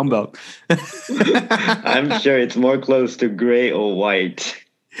have a brown belt." I'm sure it's more close to gray or white.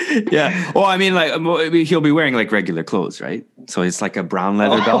 Yeah. Well, I mean, like he'll be wearing like regular clothes, right? So it's like a brown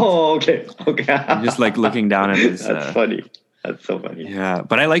leather belt. Oh, okay. I'm just like looking down at his. That's funny. That's so funny. Yeah,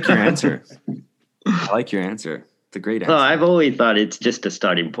 but I like your answer. I like your answer. It's a great answer. Well, I've always thought it's just a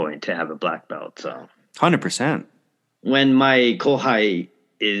starting point to have a black belt. So 100%. When my kohai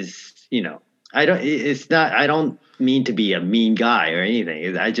is, I don't mean to be a mean guy or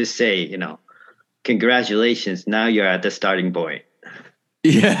anything. I just say, congratulations. Now you're at the starting point.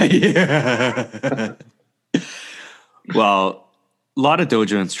 Yeah. Well, a lot of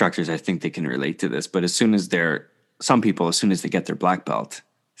dojo instructors, I think they can relate to this, but as soon as they get their black belt,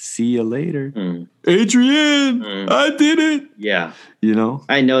 see you later. Adrian, I did it. Yeah.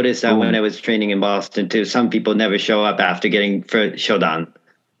 I noticed that when I was training in Boston too, some people never show up after getting for Shodan.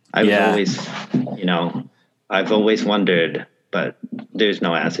 I've always wondered, but there's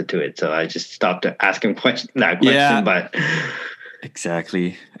no answer to it. So I just stopped asking that question, but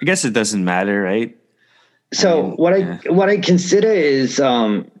exactly. I guess it doesn't matter, right? So what I consider is,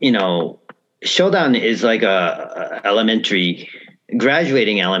 Shodan is like a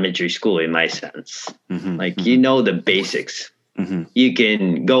graduating elementary school in my sense. The basics. You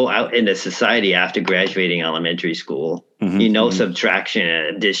can go out into society after graduating elementary school. Subtraction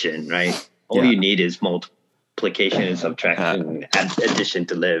and addition, right? All you need is multiplication and subtraction and addition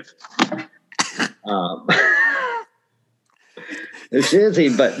to live. Seriously,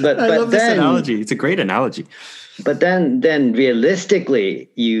 but I love this analogy. It's a great analogy. But then realistically,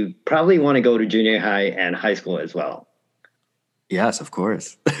 you probably want to go to junior high and high school as well. Yes, of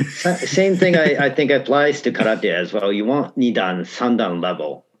course. Same thing I think applies to karate as well. You want Nidan, Sandan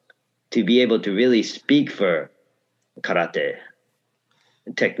level to be able to really speak for karate,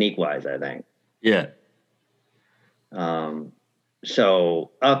 technique-wise, I think. Yeah.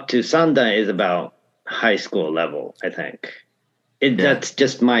 So up to Sandan is about high school level, I think. That's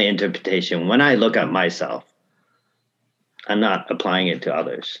just my interpretation. When I look at myself, I'm not applying it to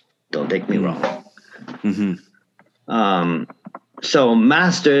others. Don't take me wrong. So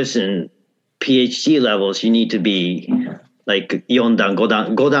masters and PhD levels, you need to be like Yondan,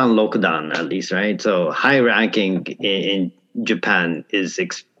 Godan, Rokudan at least, right? So high ranking in Japan is,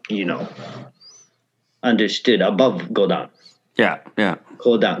 understood above Godan. Yeah.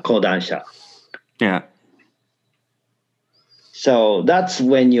 Kodansha. Yeah. So that's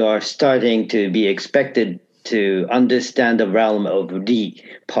when you're starting to be expected to understand the realm of Ri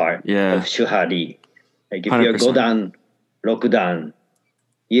part of Shuhari. Like if 100%. You're Godan, Rokudan,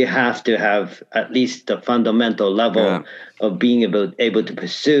 you have to have at least the fundamental level of being able to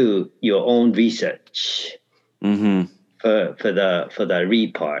pursue your own research for the Ri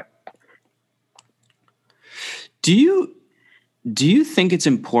part. Do you think it's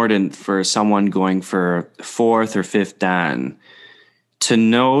important for someone going for 4th or 5th Dan to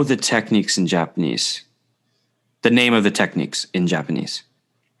know the techniques in Japanese, the name of the techniques in Japanese,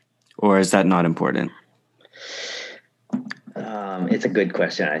 or is that not important? It's a good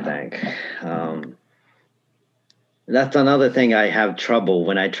question, I think. That's another thing I have trouble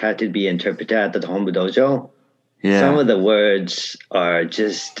when I try to be interpreter at the Honbu Dojo. Yeah. Some of the words are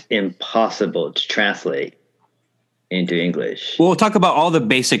just impossible to translate into English. Well, we'll talk about all the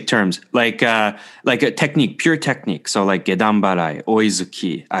basic terms, like a technique, pure technique. So like gedanbarai,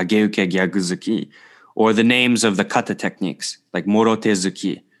 oizuki, ageuke, gyaguzuki, or the names of the kata techniques, like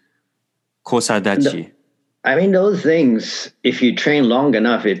morotezuki, kosadachi. I mean, those things, if you train long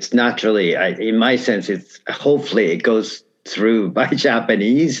enough, it's naturally, in my sense, it's hopefully it goes through by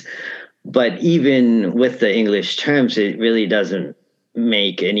Japanese. But even with the English terms, it really doesn't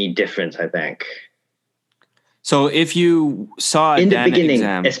make any difference, I think. So if you saw in the Dan beginning,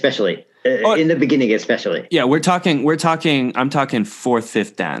 exam, especially in the beginning, especially. Yeah, I'm talking fourth,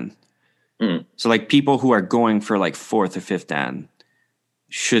 fifth Dan. So like people who are going for like fourth or fifth Dan,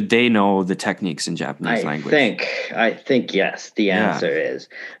 should they know the techniques in Japanese language? I think yes. The answer is,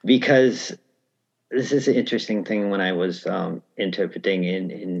 because this is an interesting thing when I was interpreting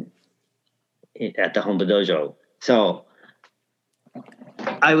in at the Honba Dojo. So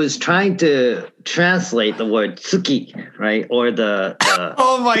I was trying to translate the word tsuki, right? Or the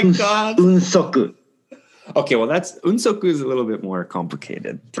oh my god, unsoku. Okay, well that's unsoku is a little bit more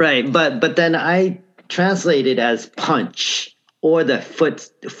complicated. Right, but then I translated as punch or the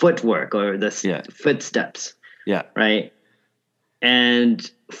footwork or the footsteps. Yeah. Right?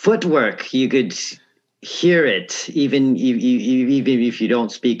 And footwork, you could hear it even if you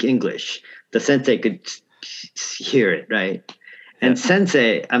don't speak English. The sensei could hear it, right? And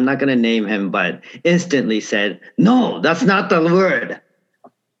sensei, I'm not going to name him, but instantly said, "No, that's not the word."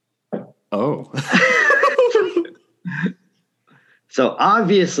 Oh. So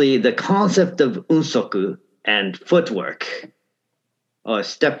obviously the concept of unsoku and footwork or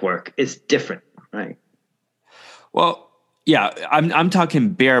step work is different, right? Well, yeah, I'm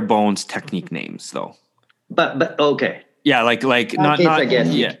talking bare bones technique names though. But okay. Yeah, like not I guess.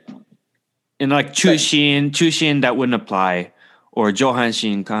 Yeah. And like chushin that wouldn't apply, or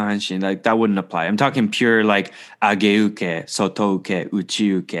johanshin, kahanshin, like that wouldn't apply. I'm talking pure like ageuke, sotouke,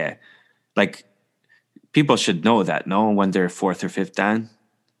 uchiuke. Like people should know that, no, when they're fourth or fifth dan.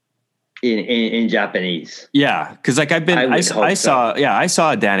 In Japanese. Yeah, because like I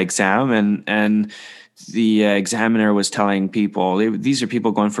saw a Dan exam and the examiner was telling people these are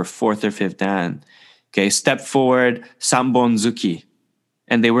people going for fourth or fifth Dan. Okay, step forward, sambonzuki.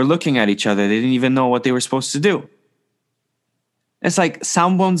 And they were looking at each other. They didn't even know what they were supposed to do. It's like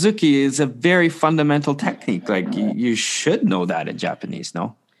sambonzuki is a very fundamental technique. Like you should know that in Japanese,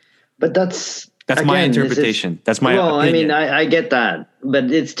 no? But that's again, my interpretation. That's my opinion. I mean, I get that, but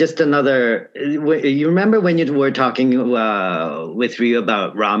it's just another. You remember when you were talking with Ryu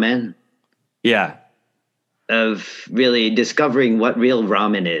about ramen? Yeah. Of really discovering what real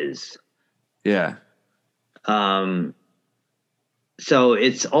ramen is. Yeah. So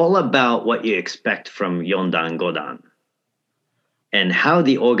it's all about what you expect from Yondan Godan and how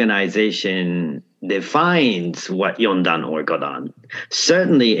the organization defines what Yondan or Godan.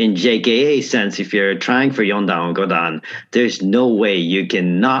 Certainly in JKA sense, if you're trying for Yondan or Godan, there's no way you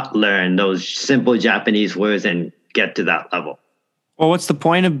can not learn those simple Japanese words and get to that level. Well, what's the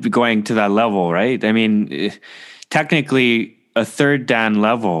point of going to that level, right? I mean, technically a third Dan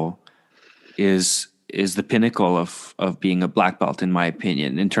level is the pinnacle of being a black belt, in my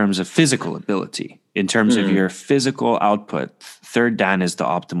opinion, in terms of physical ability. In terms of your physical output, third Dan is the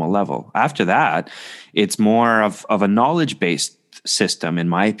optimal level. After that, it's more of a knowledge-based system, in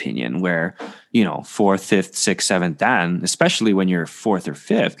my opinion, where, you know, fourth, fifth, sixth, seventh Dan, especially when you're fourth or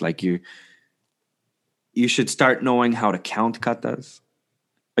fifth, like you should start knowing how to count katas.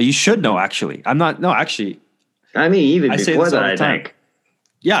 You should know, actually. I mean, even before that, I think.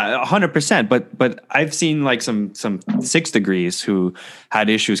 Yeah, 100%. But I've seen like some 6th degrees who had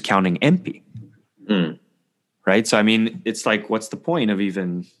issues counting MP. Right? So I mean, it's like, what's the point of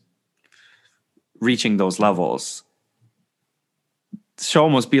even reaching those levels? It should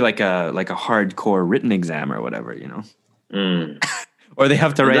almost be like a hardcore written exam or whatever, you know. Or they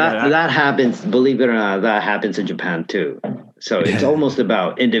have to write that happens. Believe it or not, that happens in Japan too. So it's almost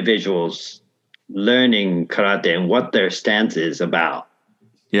about individuals learning karate and what their stance is about.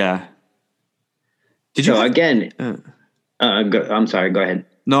 Yeah. I'm sorry. Go ahead.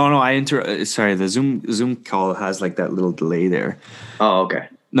 No, sorry, the Zoom call has like that little delay there. Oh, okay.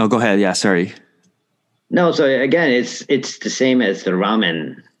 No, go ahead. Yeah, sorry. No, so again, it's the same as the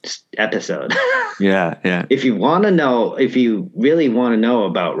ramen episode. Yeah. If you really want to know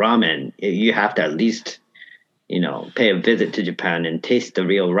about ramen, you have to at least, pay a visit to Japan and taste the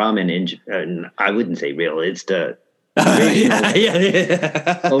real ramen. I wouldn't say real. It's the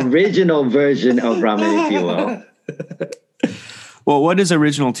original version of ramen, if you will. Well, what is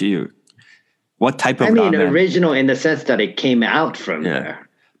original to you? What type of ramen? Original in the sense that it came out from there.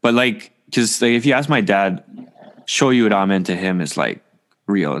 But like, because like, if you ask my dad, shoyu ramen to him is like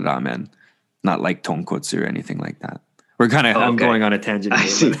real ramen, not like tonkotsu or anything like that. I'm going on a tangent. I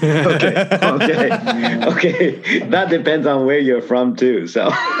see. Okay. That depends on where you're from too. So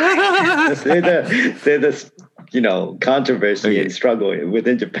there's controversy and struggle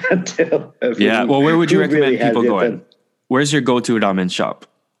within Japan too. Yeah. Well, where would you recommend people going? Where's your go-to ramen shop?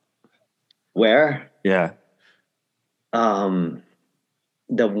 Where? Yeah.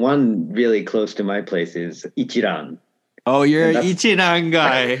 The one really close to my place is Ichiran. Oh, you're an Ichiran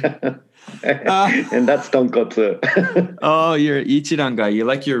guy. And that's tonkotsu. Oh, you're an Ichiran guy. You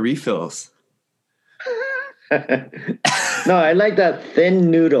like your refills. No, I like that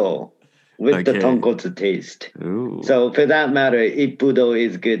thin noodle with the tonkotsu taste. Ooh. So for that matter, Ippudo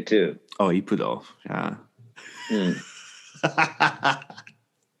is good too. Oh, Ippudo. Yeah.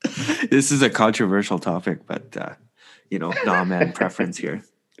 This is a controversial topic, but ramen preference here.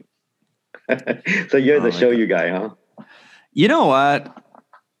 So you're the shoyu guy, huh? You know what?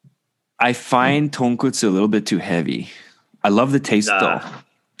 I find tonkotsu a little bit too heavy. I love the taste though.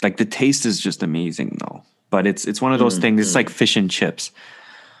 Like the taste is just amazing though. But it's one of those things. It's like fish and chips.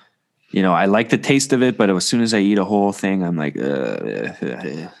 I like the taste of it, but as soon as I eat a whole thing, I'm like,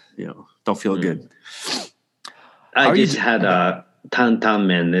 don't feel good. I just had a tantan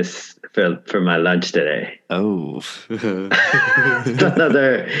men for my lunch today. Oh.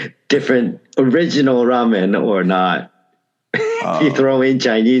 Another different original ramen or not. You throw in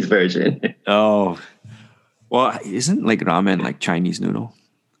Chinese version. Oh. Well, isn't like ramen like Chinese noodle?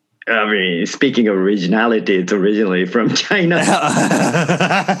 I mean, speaking of originality, it's originally from China.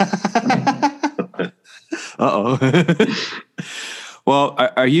 Uh-oh. Well,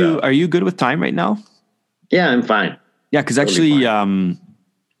 are you good with time right now? Yeah, I'm fine. Yeah, because actually, can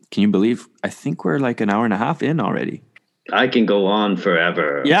you believe? I think we're like an hour and a half in already. I can go on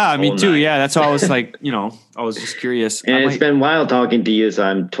forever. Yeah, me too. Yeah, that's why I was like, I was just curious. And it's been a while talking to you, so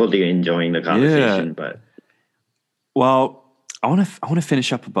I'm totally enjoying the conversation. Yeah. But I want to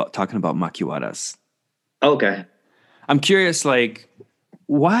finish up talking about makiwaras. Okay. I'm curious, like,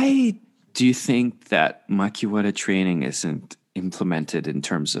 why do you think that makiwara training isn't implemented in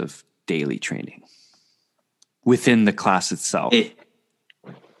terms of daily training within the class itself?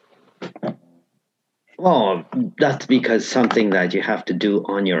 Well, that's because something that you have to do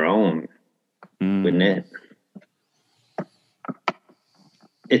on your own, wouldn't it?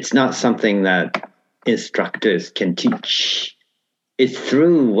 It's not something that instructors can teach. It's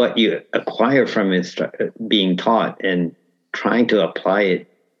through what you acquire from being taught and trying to apply it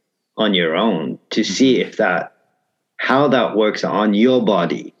on your own to see how that works on your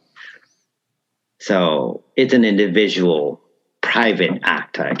body. So it's an individual, private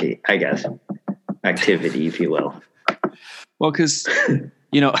act, I guess, activity, if you will. Well, because,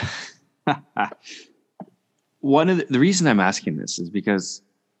 one of the reason I'm asking this is because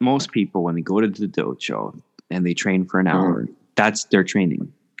most people, when they go to the dojo and they train for an hour, that's their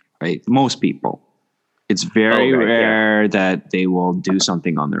training, right? Most people. It's very rare that they will do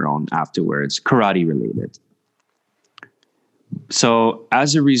something on their own afterwards, karate related. So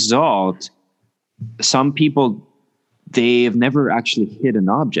as a result, some people, they've never actually hit an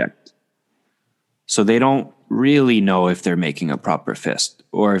object. So they don't really know if they're making a proper fist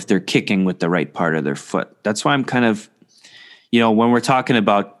or if they're kicking with the right part of their foot. That's why I'm kind of, when we're talking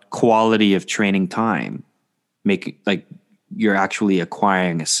about quality of training time, you're actually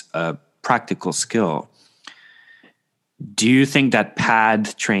acquiring a practical skill. Do you think that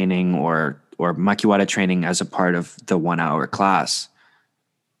pad training or makiwara training as a part of the 1 hour class,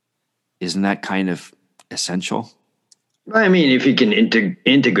 isn't that kind of essential? I mean, if you can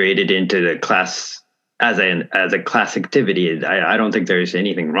integrate it into the class as a class activity, I don't think there's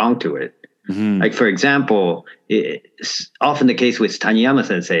anything wrong to it. Mm-hmm. Like, for example, it's often the case with Taniyama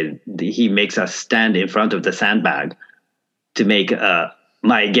Sensei, he makes us stand in front of the sandbag to make a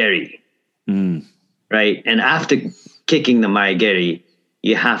maegeri, right? And after kicking the maegeri,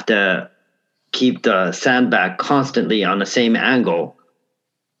 you have to keep the sandbag constantly on the same angle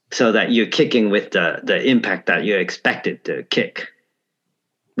so that you're kicking with the impact that you're expected to kick,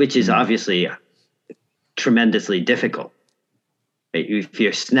 which is obviously tremendously difficult. Right? If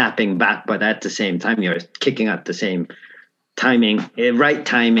you're snapping back, but at the same time, you're kicking at the same timing, right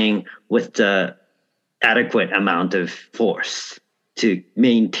timing with the adequate amount of force to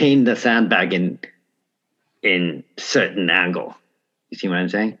maintain the sandbag in certain angle. You see what I'm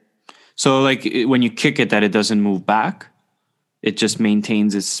saying? So like when you kick it, that it doesn't move back, it just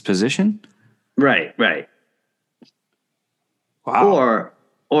maintains its position? Right. Wow.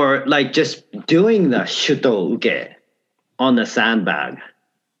 Or like just doing the shuto uke on the sandbag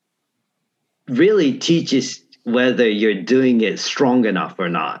really teaches whether you're doing it strong enough or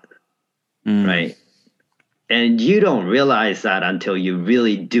not. Right? And you don't realize that until you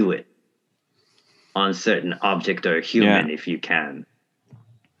really do it on certain object or human, if you can.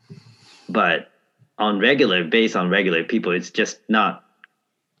 But based on regular people, it's just not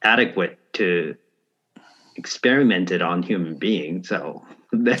adequate to experiment it on human beings. So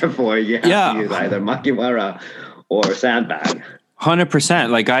therefore, you have to use either makiwara or sandbag. 100%.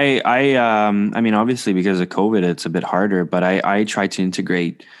 Like I mean, obviously because of COVID, it's a bit harder, but I try to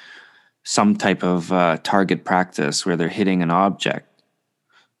integrate some type of target practice where they're hitting an object,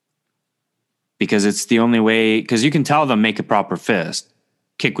 because it's the only way, because you can tell them make a proper fist,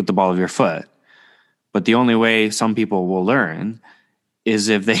 kick with the ball of your foot. But the only way some people will learn is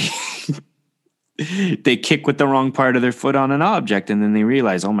if they they kick with the wrong part of their foot on an object, and then they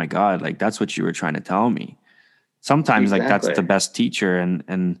realize, oh my God, like that's what you were trying to tell me. Sometimes like that's the best teacher.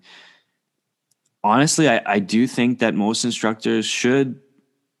 And honestly, I do think that most instructors should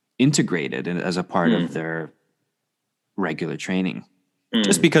integrate it as a part of their regular training.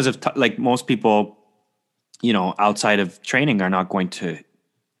 Just because of like most people, you know, outside of training are not going to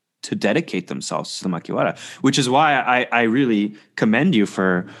dedicate themselves to the makiwara, which is why I really commend you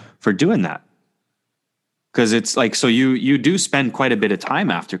for doing that. Because it's like, so you do spend quite a bit of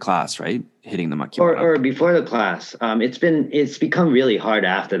time after class, right? Hitting the makiwara. Or before the class. It's become really hard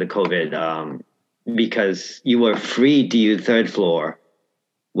after the COVID because you were free to use third floor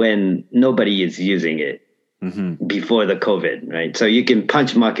when nobody is using it before the COVID, right? So you can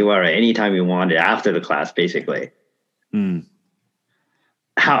punch makiwara anytime you want it after the class, basically.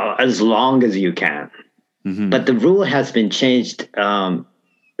 As long as you can. But the rule has been changed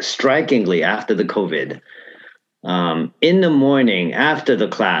strikingly after the COVID. In the morning after the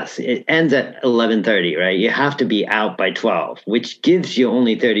class, it ends at 11:30, right? You have to be out by 12, which gives you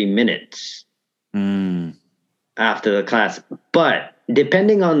only 30 minutes after the class. But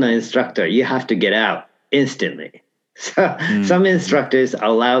depending on the instructor, you have to get out instantly. So some instructors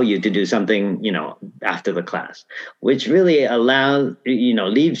allow you to do something, you know, after the class, which really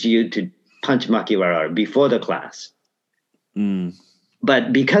leaves you to punch makiwara before the class.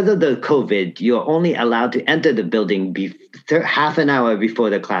 But because of the COVID, you're only allowed to enter the building half an hour before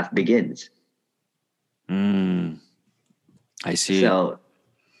the class begins. I see. So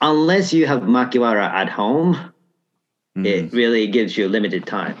unless you have makiwara at home, it really gives you limited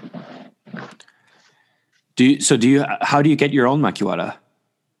time. How do you get your own makiwara?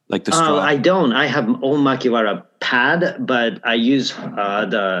 Like the straw? I don't. I have own makiwara pad, but I use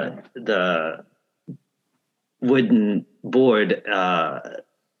the wooden board at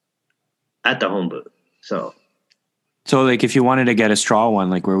the home booth. So like if you wanted to get a straw one,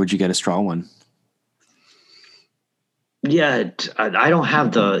 like where would you get a straw one? Yeah, I don't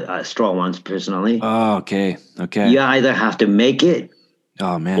have the straw ones personally. Oh, okay. You either have to make it.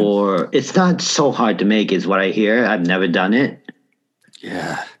 Oh man. Or it's not so hard to make is what I hear. I've never done it.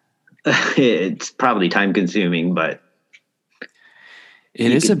 Yeah. It's probably time consuming, but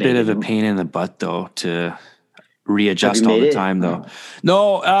it is a bit of a pain in the butt though to readjust all the time though.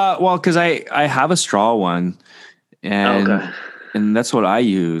 No, well, because I have a straw one and that's what I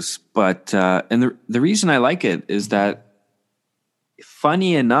use. But and the reason I like it is that,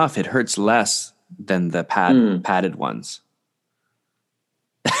 funny enough, it hurts less than the padded ones.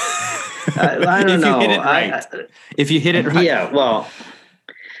 I don't know. If you hit it right. Yeah, well,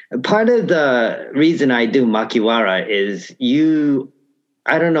 part of the reason I do makiwara is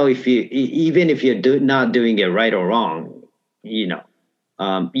I don't know if even if you're not doing it right or wrong, you know,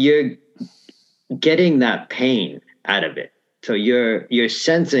 you're getting that pain out of it. So you're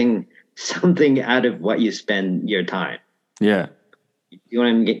sensing something out of what you spend your time. Yeah.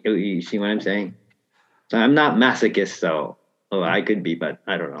 You see what I'm saying? So I'm not masochist, so I could be, but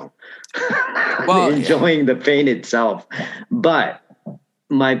I don't know. Well, enjoying the pain itself. But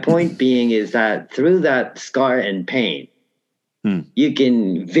my point being is that through that scar and pain, you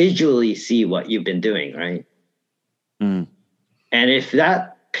can visually see what you've been doing, right? And if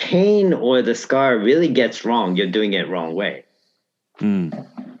that pain or the scar really gets wrong, you're doing it wrong way.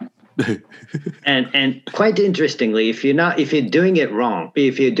 And quite interestingly, if you're doing it wrong,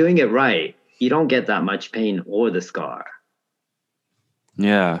 if you're doing it right, you don't get that much pain or the scar.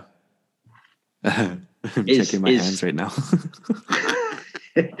 Yeah. I'm checking my hands right now.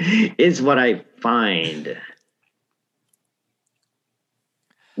 Is what I find.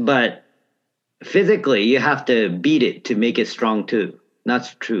 But physically, you have to beat it to make it strong too.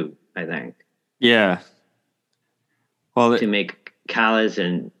 That's true, I think. Yeah. Well, to make callus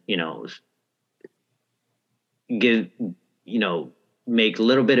and, make a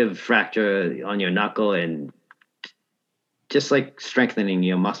little bit of fracture on your knuckle, and just like strengthening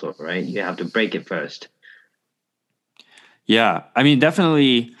your muscle, right? You have to break it first. Yeah. I mean,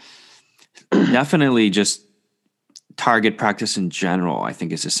 definitely just target practice in general, I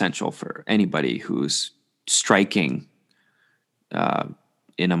think is essential for anybody who's striking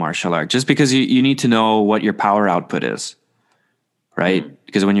in a martial art, just because you need to know what your power output is, right?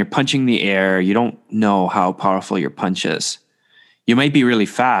 Because when you're punching the air, you don't know how powerful your punch is. You might be really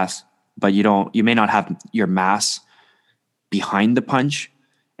fast, but you may not have your mass behind the punch.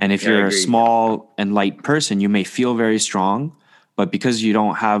 And if you're a small and light person, you may feel very strong, but because you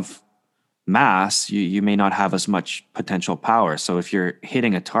don't have mass, you may not have as much potential power. So if you're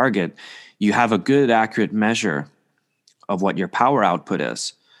hitting a target, you have a good accurate measure of what your power output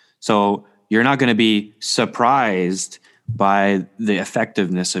is. So you're not going to be surprised by the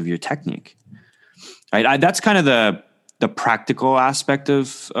effectiveness of your technique. Right? That's kind of the practical aspect of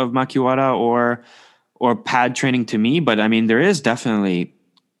Makiwara or pad training to me. But I mean, there is definitely,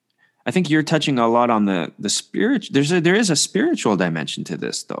 I think you're touching a lot on the spirit. There is a spiritual dimension to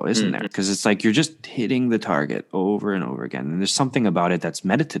this, though, isn't there? Because it's like you're just hitting the target over and over again, and there's something about it that's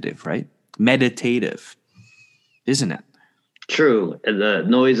meditative, right? Meditative, isn't it? True. The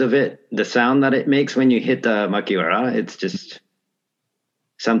noise of it, the sound that it makes when you hit the makiwara, it's just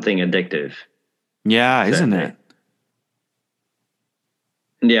something addictive. Yeah, isn't it?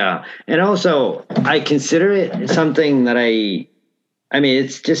 Yeah, and also I consider it something that I mean,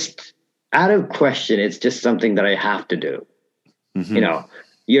 it's just out of question. It's just something that I have to do. Mm-hmm. You know,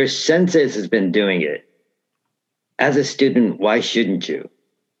 your senses has been doing it. As a student, why shouldn't you?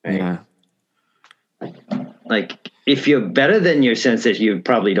 Right? Yeah. Like, if you're better than your senses, you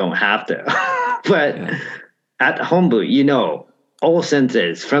probably don't have to. But at Hombu, you know, all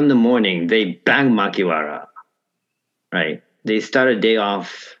senses from the morning, they bang makiwara, right? They start a day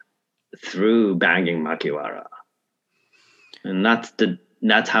off through banging makiwara. And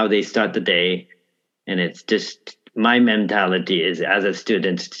that's how they start the day. And it's just, my mentality is, as a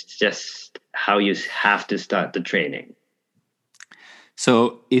student, it's just how you have to start the training.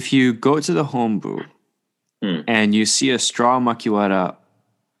 So if you go to the Hombu and you see a straw makiwara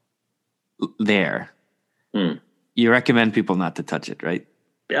there, you recommend people not to touch it, right?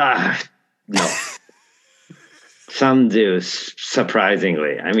 No. Some do,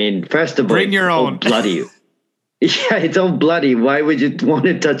 surprisingly. I mean, first of all, bring your own. Bloody. Yeah, it's all bloody. Why would you want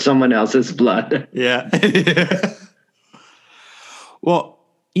to touch someone else's blood? Yeah. Well,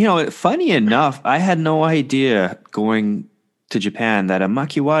 you know, funny enough, I had no idea going to Japan that a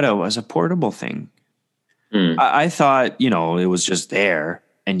makiwara was a portable thing. I thought, you know, it was just there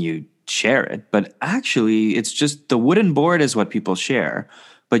and you share it. But actually, it's just the wooden board is what people share.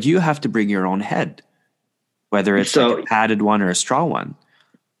 But you have to bring your own head, whether it's like a padded one or a straw one.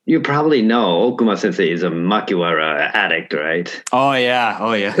 You probably know Okuma Sensei is a makiwara addict, right? Oh,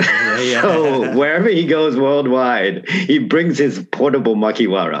 yeah. Yeah. So wherever he goes worldwide, he brings his portable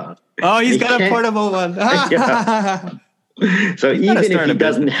makiwara. Oh, he's got a portable one. So even if he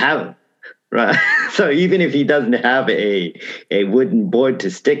doesn't have... Right. So even if he doesn't have a wooden board to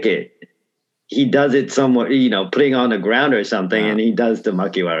stick it, he does it somewhere, you know, putting on the ground or something, and he does the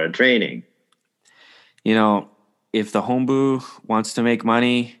makiwara training. You know, if the Hombu wants to make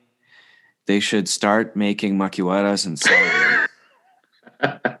money, they should start making makiwaras and selling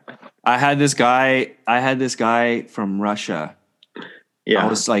them. I had this guy from Russia. Yeah. I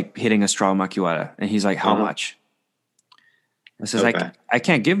was like hitting a straw makiwara, and he's like, "How much?" I says, I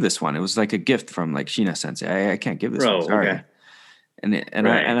can't give this one. It was like a gift from like Shina Sensei. I can't give this one. Sorry. Okay. And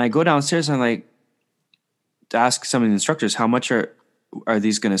I go downstairs and I'm like, to ask some of the instructors, how much are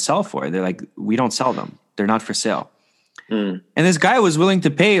these going to sell for? They're like, we don't sell them. They're not for sale. And this guy was willing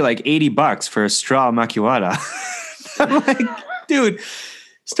to pay like $80 for a straw makiwara. I'm like, dude,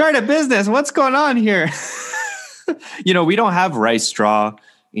 start a business. What's going on here? You know, we don't have rice straw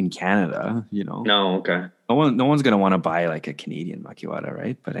in Canada, you know. No, okay. No one's gonna want to buy like a Canadian makiwara,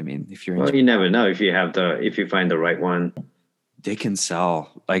 right? But I mean, if you're you never know if you find the right one. They can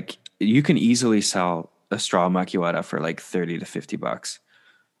sell, like, you can easily sell a straw makiwara for like $30 to $50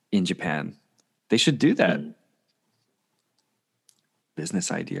 in Japan. They should do that.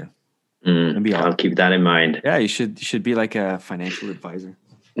 Business idea. Maybe I'll keep that in mind. Yeah, you should be like a financial advisor.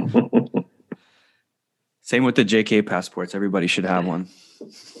 Same with the JK passports. Everybody should have one.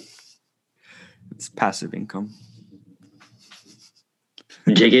 It's passive income.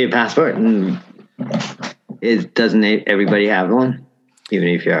 JK passport? Doesn't everybody have one? Even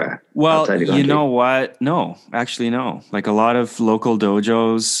if you're outside the country? You know what? No, actually, no. Like a lot of local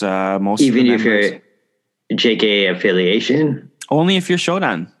dojos, most even of the members, if you're JK affiliation? Only if you're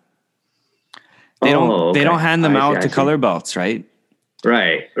Shodan. They don't hand them out to color belts, right?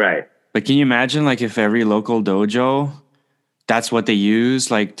 Right. But can you imagine, like, if every local dojo that's what they use,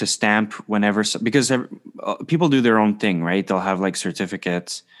 like to stamp whenever, because people do their own thing, right? They'll have like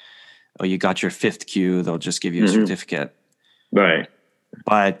certificates. Oh, you got your 5th cue. They'll just give you a certificate. Right.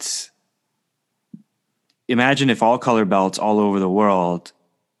 But imagine if all color belts all over the world,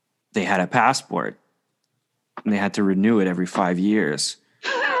 they had a passport and they had to renew it every 5 years.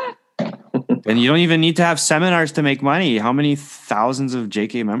 And you don't even need to have seminars to make money. How many thousands of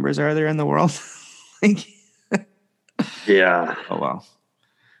JK members are there in the world? Yeah. Oh, wow.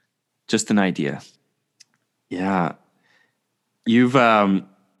 Just an idea. Yeah. You've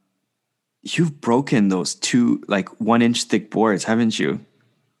broken those 2 like 1-inch thick boards, haven't you?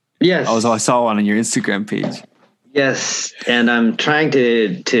 Yes. I saw one on your Instagram page. Yes. And I'm trying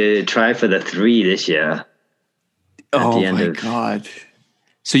to try for the 3 this year. Oh my God.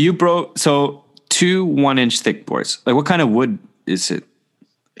 So you broke 2 1-inch thick boards. Like, what kind of wood is it?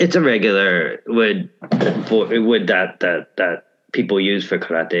 It's a regular wood that people use for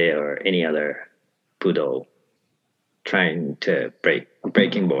karate or any other budo trying to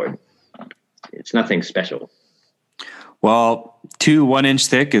breaking board. It's nothing special. Well, 2 1-inch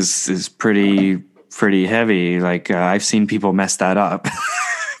thick is pretty heavy. Like, I've seen people mess that up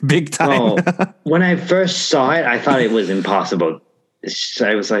big time. When I first saw it, I thought it was impossible. So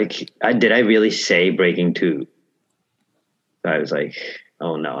I was like, did I really say breaking 2? So I was like,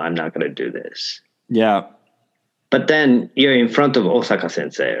 oh no, I'm not going to do this. Yeah. But then you're in front of Osaka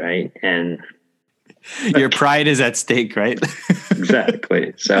sensei, right? And your pride is at stake, right?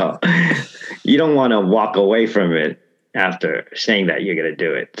 Exactly. So you don't want to walk away from it after saying that you're going to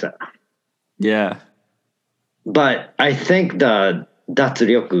do it. So. Yeah. But I think the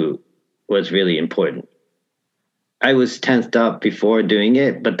datsuryoku was really important. I was tensed up before doing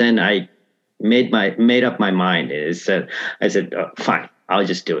it, but then I made up my mind. I said, oh, fine, I'll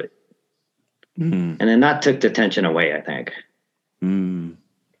just do it. And then that took the tension away, I think.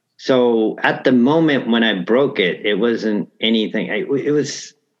 So at the moment when I broke it, it wasn't anything. I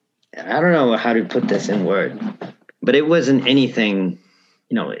don't know how to put this in words, but it wasn't anything,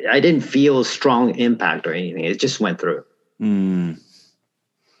 I didn't feel strong impact or anything. It just went through.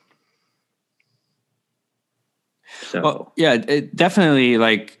 So. Well, yeah, it definitely,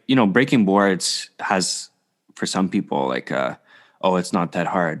 like, breaking boards has, for some people, like, it's not that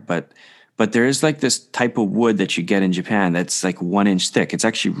hard, but there is like this type of wood that you get in Japan that's like 1-inch thick. It's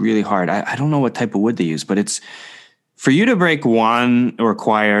actually really hard. I don't know what type of wood they use, but it's, for you to break 1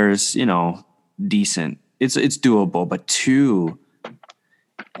 requires, decent. It's doable, but 2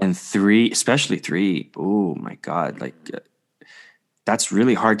 and 3, especially 3. Oh my God. Like, that's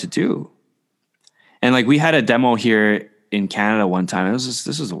really hard to do. And like, we had a demo here in Canada one time. This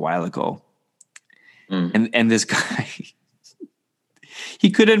was a while ago. And this guy, he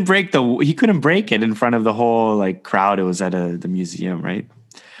couldn't break it in front of the whole like crowd. It was at the museum, right?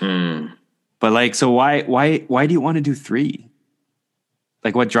 But like, so why do you want to do 3?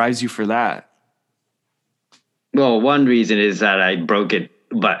 Like, what drives you for that? Well, one reason is that I broke it,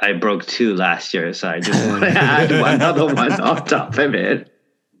 but I broke 2 last year, so I just want to add another one on top of it.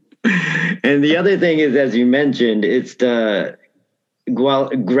 And the other thing is, as you mentioned, it's the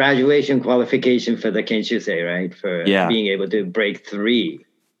graduation qualification for the Kenshusei, right? For being able to break 3.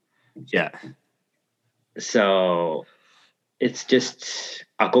 Yeah. So it's just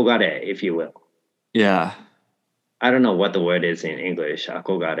akogare, if you will. Yeah. I don't know what the word is in English.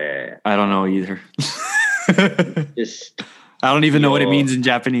 Akogare. I don't know either. Just. I don't even know what it means in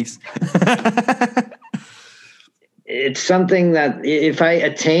Japanese. It's something that if I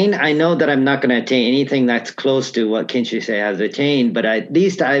attain, I know that I'm not going to attain anything that's close to what Kinshusei has attained, but at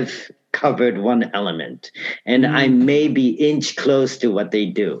least I've covered one element, and I may be inch close to what they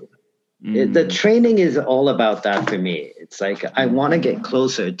do. The training is all about that for me. It's like, I want to get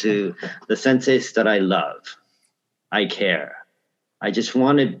closer to the senseis that I love. I care. I just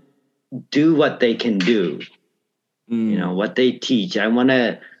want to do what they can do. What they teach. I want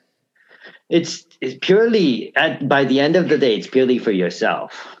to, it's purely, by the end of the day, it's purely for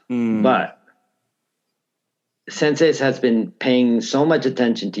yourself. But senseis has been paying so much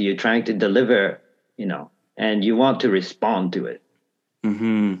attention to you, trying to deliver, and you want to respond to it.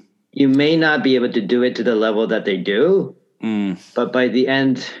 You may not be able to do it to the level that they do, but by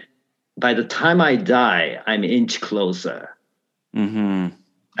the time I die, I'm inch closer.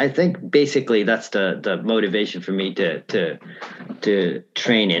 I think basically that's the motivation for me to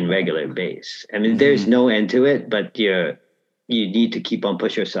train in regular base. I mean, there's no end to it, but you need to keep on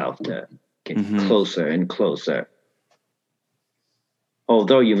push yourself to get closer and closer.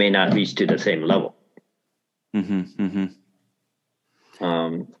 Although you may not reach to the same level.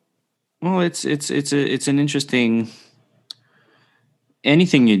 Well, it's an interesting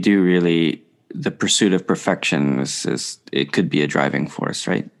anything you do, really, the pursuit of perfection is it could be a driving force,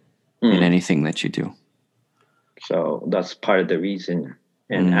 right? In anything that you do. So that's part of the reason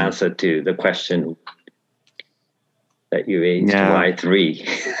and answer to the question that you raised. Why 3?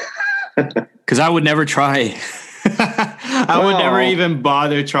 Because I would never try. I would never even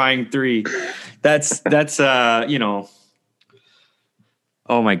bother trying 3. That's you know.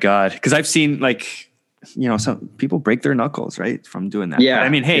 Oh my God! Because I've seen, like, you know, some people break their knuckles, right, from doing that. Yeah. But I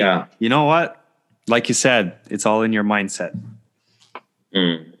mean, hey, you know what? Like you said, it's all in your mindset.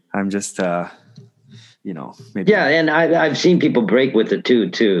 I'm just, you know, maybe. Yeah, and I've seen people break with the 2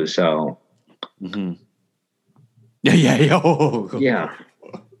 too. So. Yeah.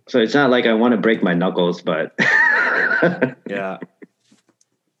 So it's not like I want to break my knuckles, but. Yeah.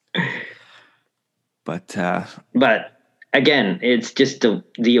 But again, it's just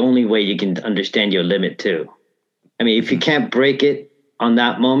the only way you can understand your limit too. I mean, if you can't break it on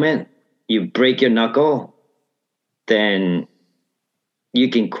that moment, you break your knuckle, then you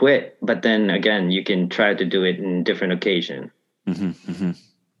can quit. But then again, you can try to do it in different occasion.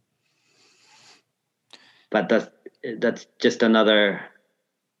 But that's just another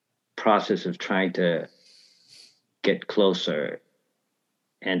process of trying to get closer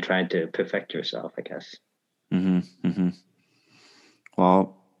and trying to perfect yourself, I guess.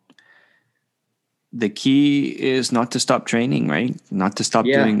 Well, the key is not to stop training, right? Not to stop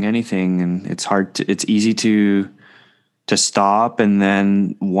doing anything. And it's easy to stop, and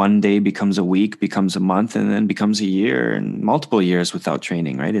then one day becomes a week, becomes a month, and then becomes a year and multiple years without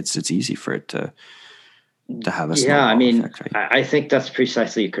training, right? It's easy for it to have a snowball effect, right? I think that's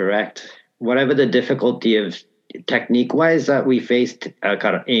precisely correct. Whatever the difficulty of technique-wise that we faced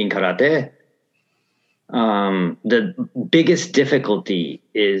in karate, the biggest difficulty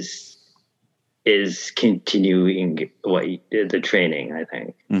is continuing the training, I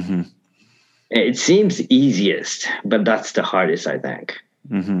think. It seems easiest, but that's the hardest, I think.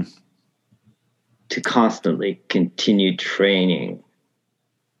 To constantly continue training,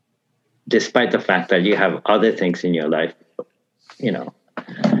 despite the fact that you have other things in your life, you know,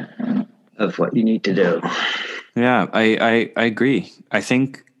 of what you need to do. Yeah, I agree. I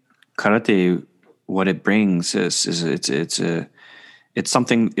think karate, what it brings is it's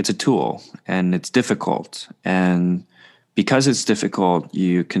something, it's a tool, and it's difficult. And because it's difficult,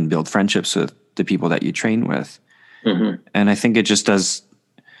 you can build friendships with the people that you train with. And I think it just does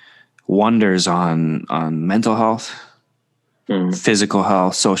wonders on mental health, physical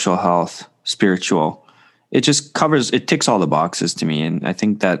health, social health, spiritual. It just it ticks all the boxes to me. And I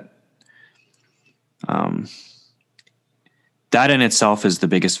think that that in itself is the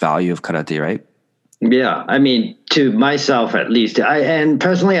biggest value of karate, right? Yeah, I mean, to myself at least, and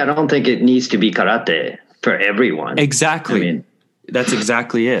personally, I don't think it needs to be karate for everyone. Exactly. I mean, that's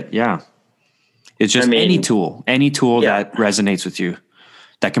exactly it. Yeah. It's just any tool that resonates with you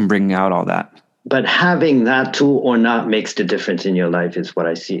that can bring out all that. But having that tool or not makes the difference in your life is what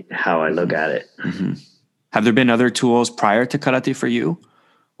I see, how I look at it. Have there been other tools prior to karate for you?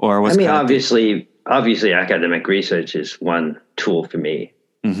 Or was karate? Obviously academic research is one tool for me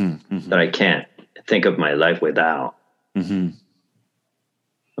that I can't think of my life without.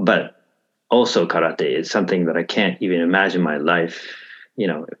 But also karate is something that I can't even imagine my life,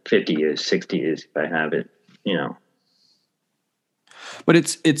 50 years, 60 years if I have it, But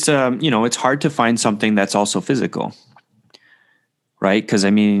it's hard to find something that's also physical, right? Because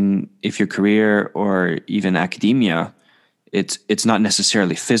if your career or even academia, it's not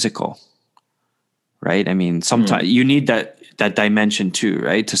necessarily physical, right? Sometimes you need that dimension too,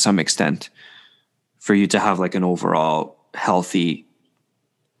 right? To some extent, for you to have like an overall healthy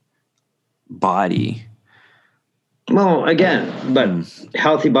body. Well, again, but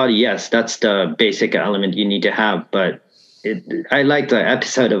healthy body, yes, that's the basic element you need to have. But I like the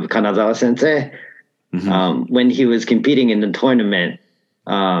episode of Kanazawa Sensei. When he was competing in the tournament,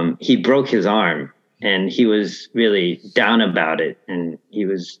 he broke his arm, and he was really down about it. And he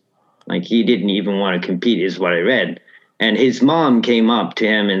was like, he didn't even want to compete, is what I read. And his mom came up to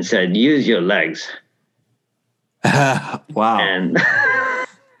him and said, "Use your legs." Wow. And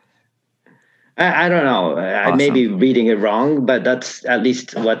I don't know. Awesome. I may be reading it wrong, but that's at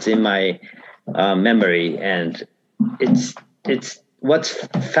least what's in my memory. And it's what's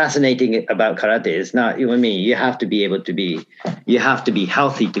fascinating about karate is not, you have to be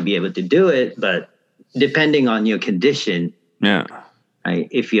healthy to be able to do it. But depending on your condition,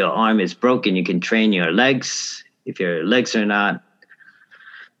 if your arm is broken, you can train your legs. If your legs are not,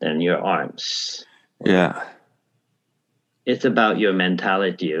 then your arms. Yeah. It's about your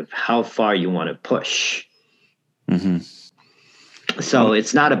mentality of how far you want to push. So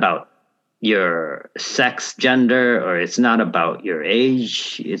it's not about your sex, gender, or it's not about your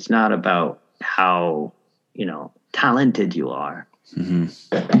age. It's not about how, talented you are.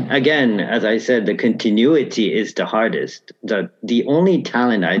 Again, as I said, the continuity is the hardest. The only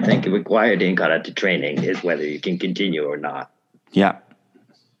talent I think required in karate training is whether you can continue or not. Yeah.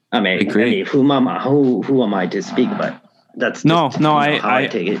 I mean, who am I to speak? But that's just how I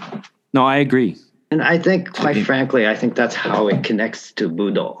take it. No, I agree. And I think, quite frankly, I think that's how it connects to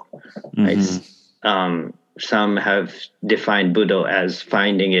Budo. Right? Some have defined Budo as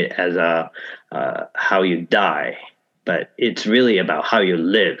finding it as how you die, but it's really about how you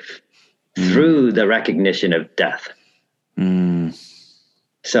live through the recognition of death.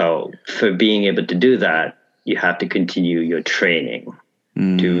 So for being able to do that, you have to continue your training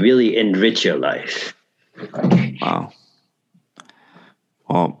to really enrich your life. Wow.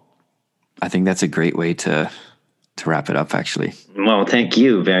 Well, I think that's a great way to wrap it up, actually. Well, thank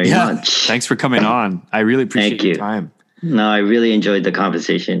you very much. Thanks for coming on. I really appreciate your time. No, I really enjoyed the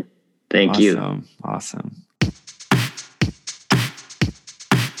conversation. Thank you. Awesome.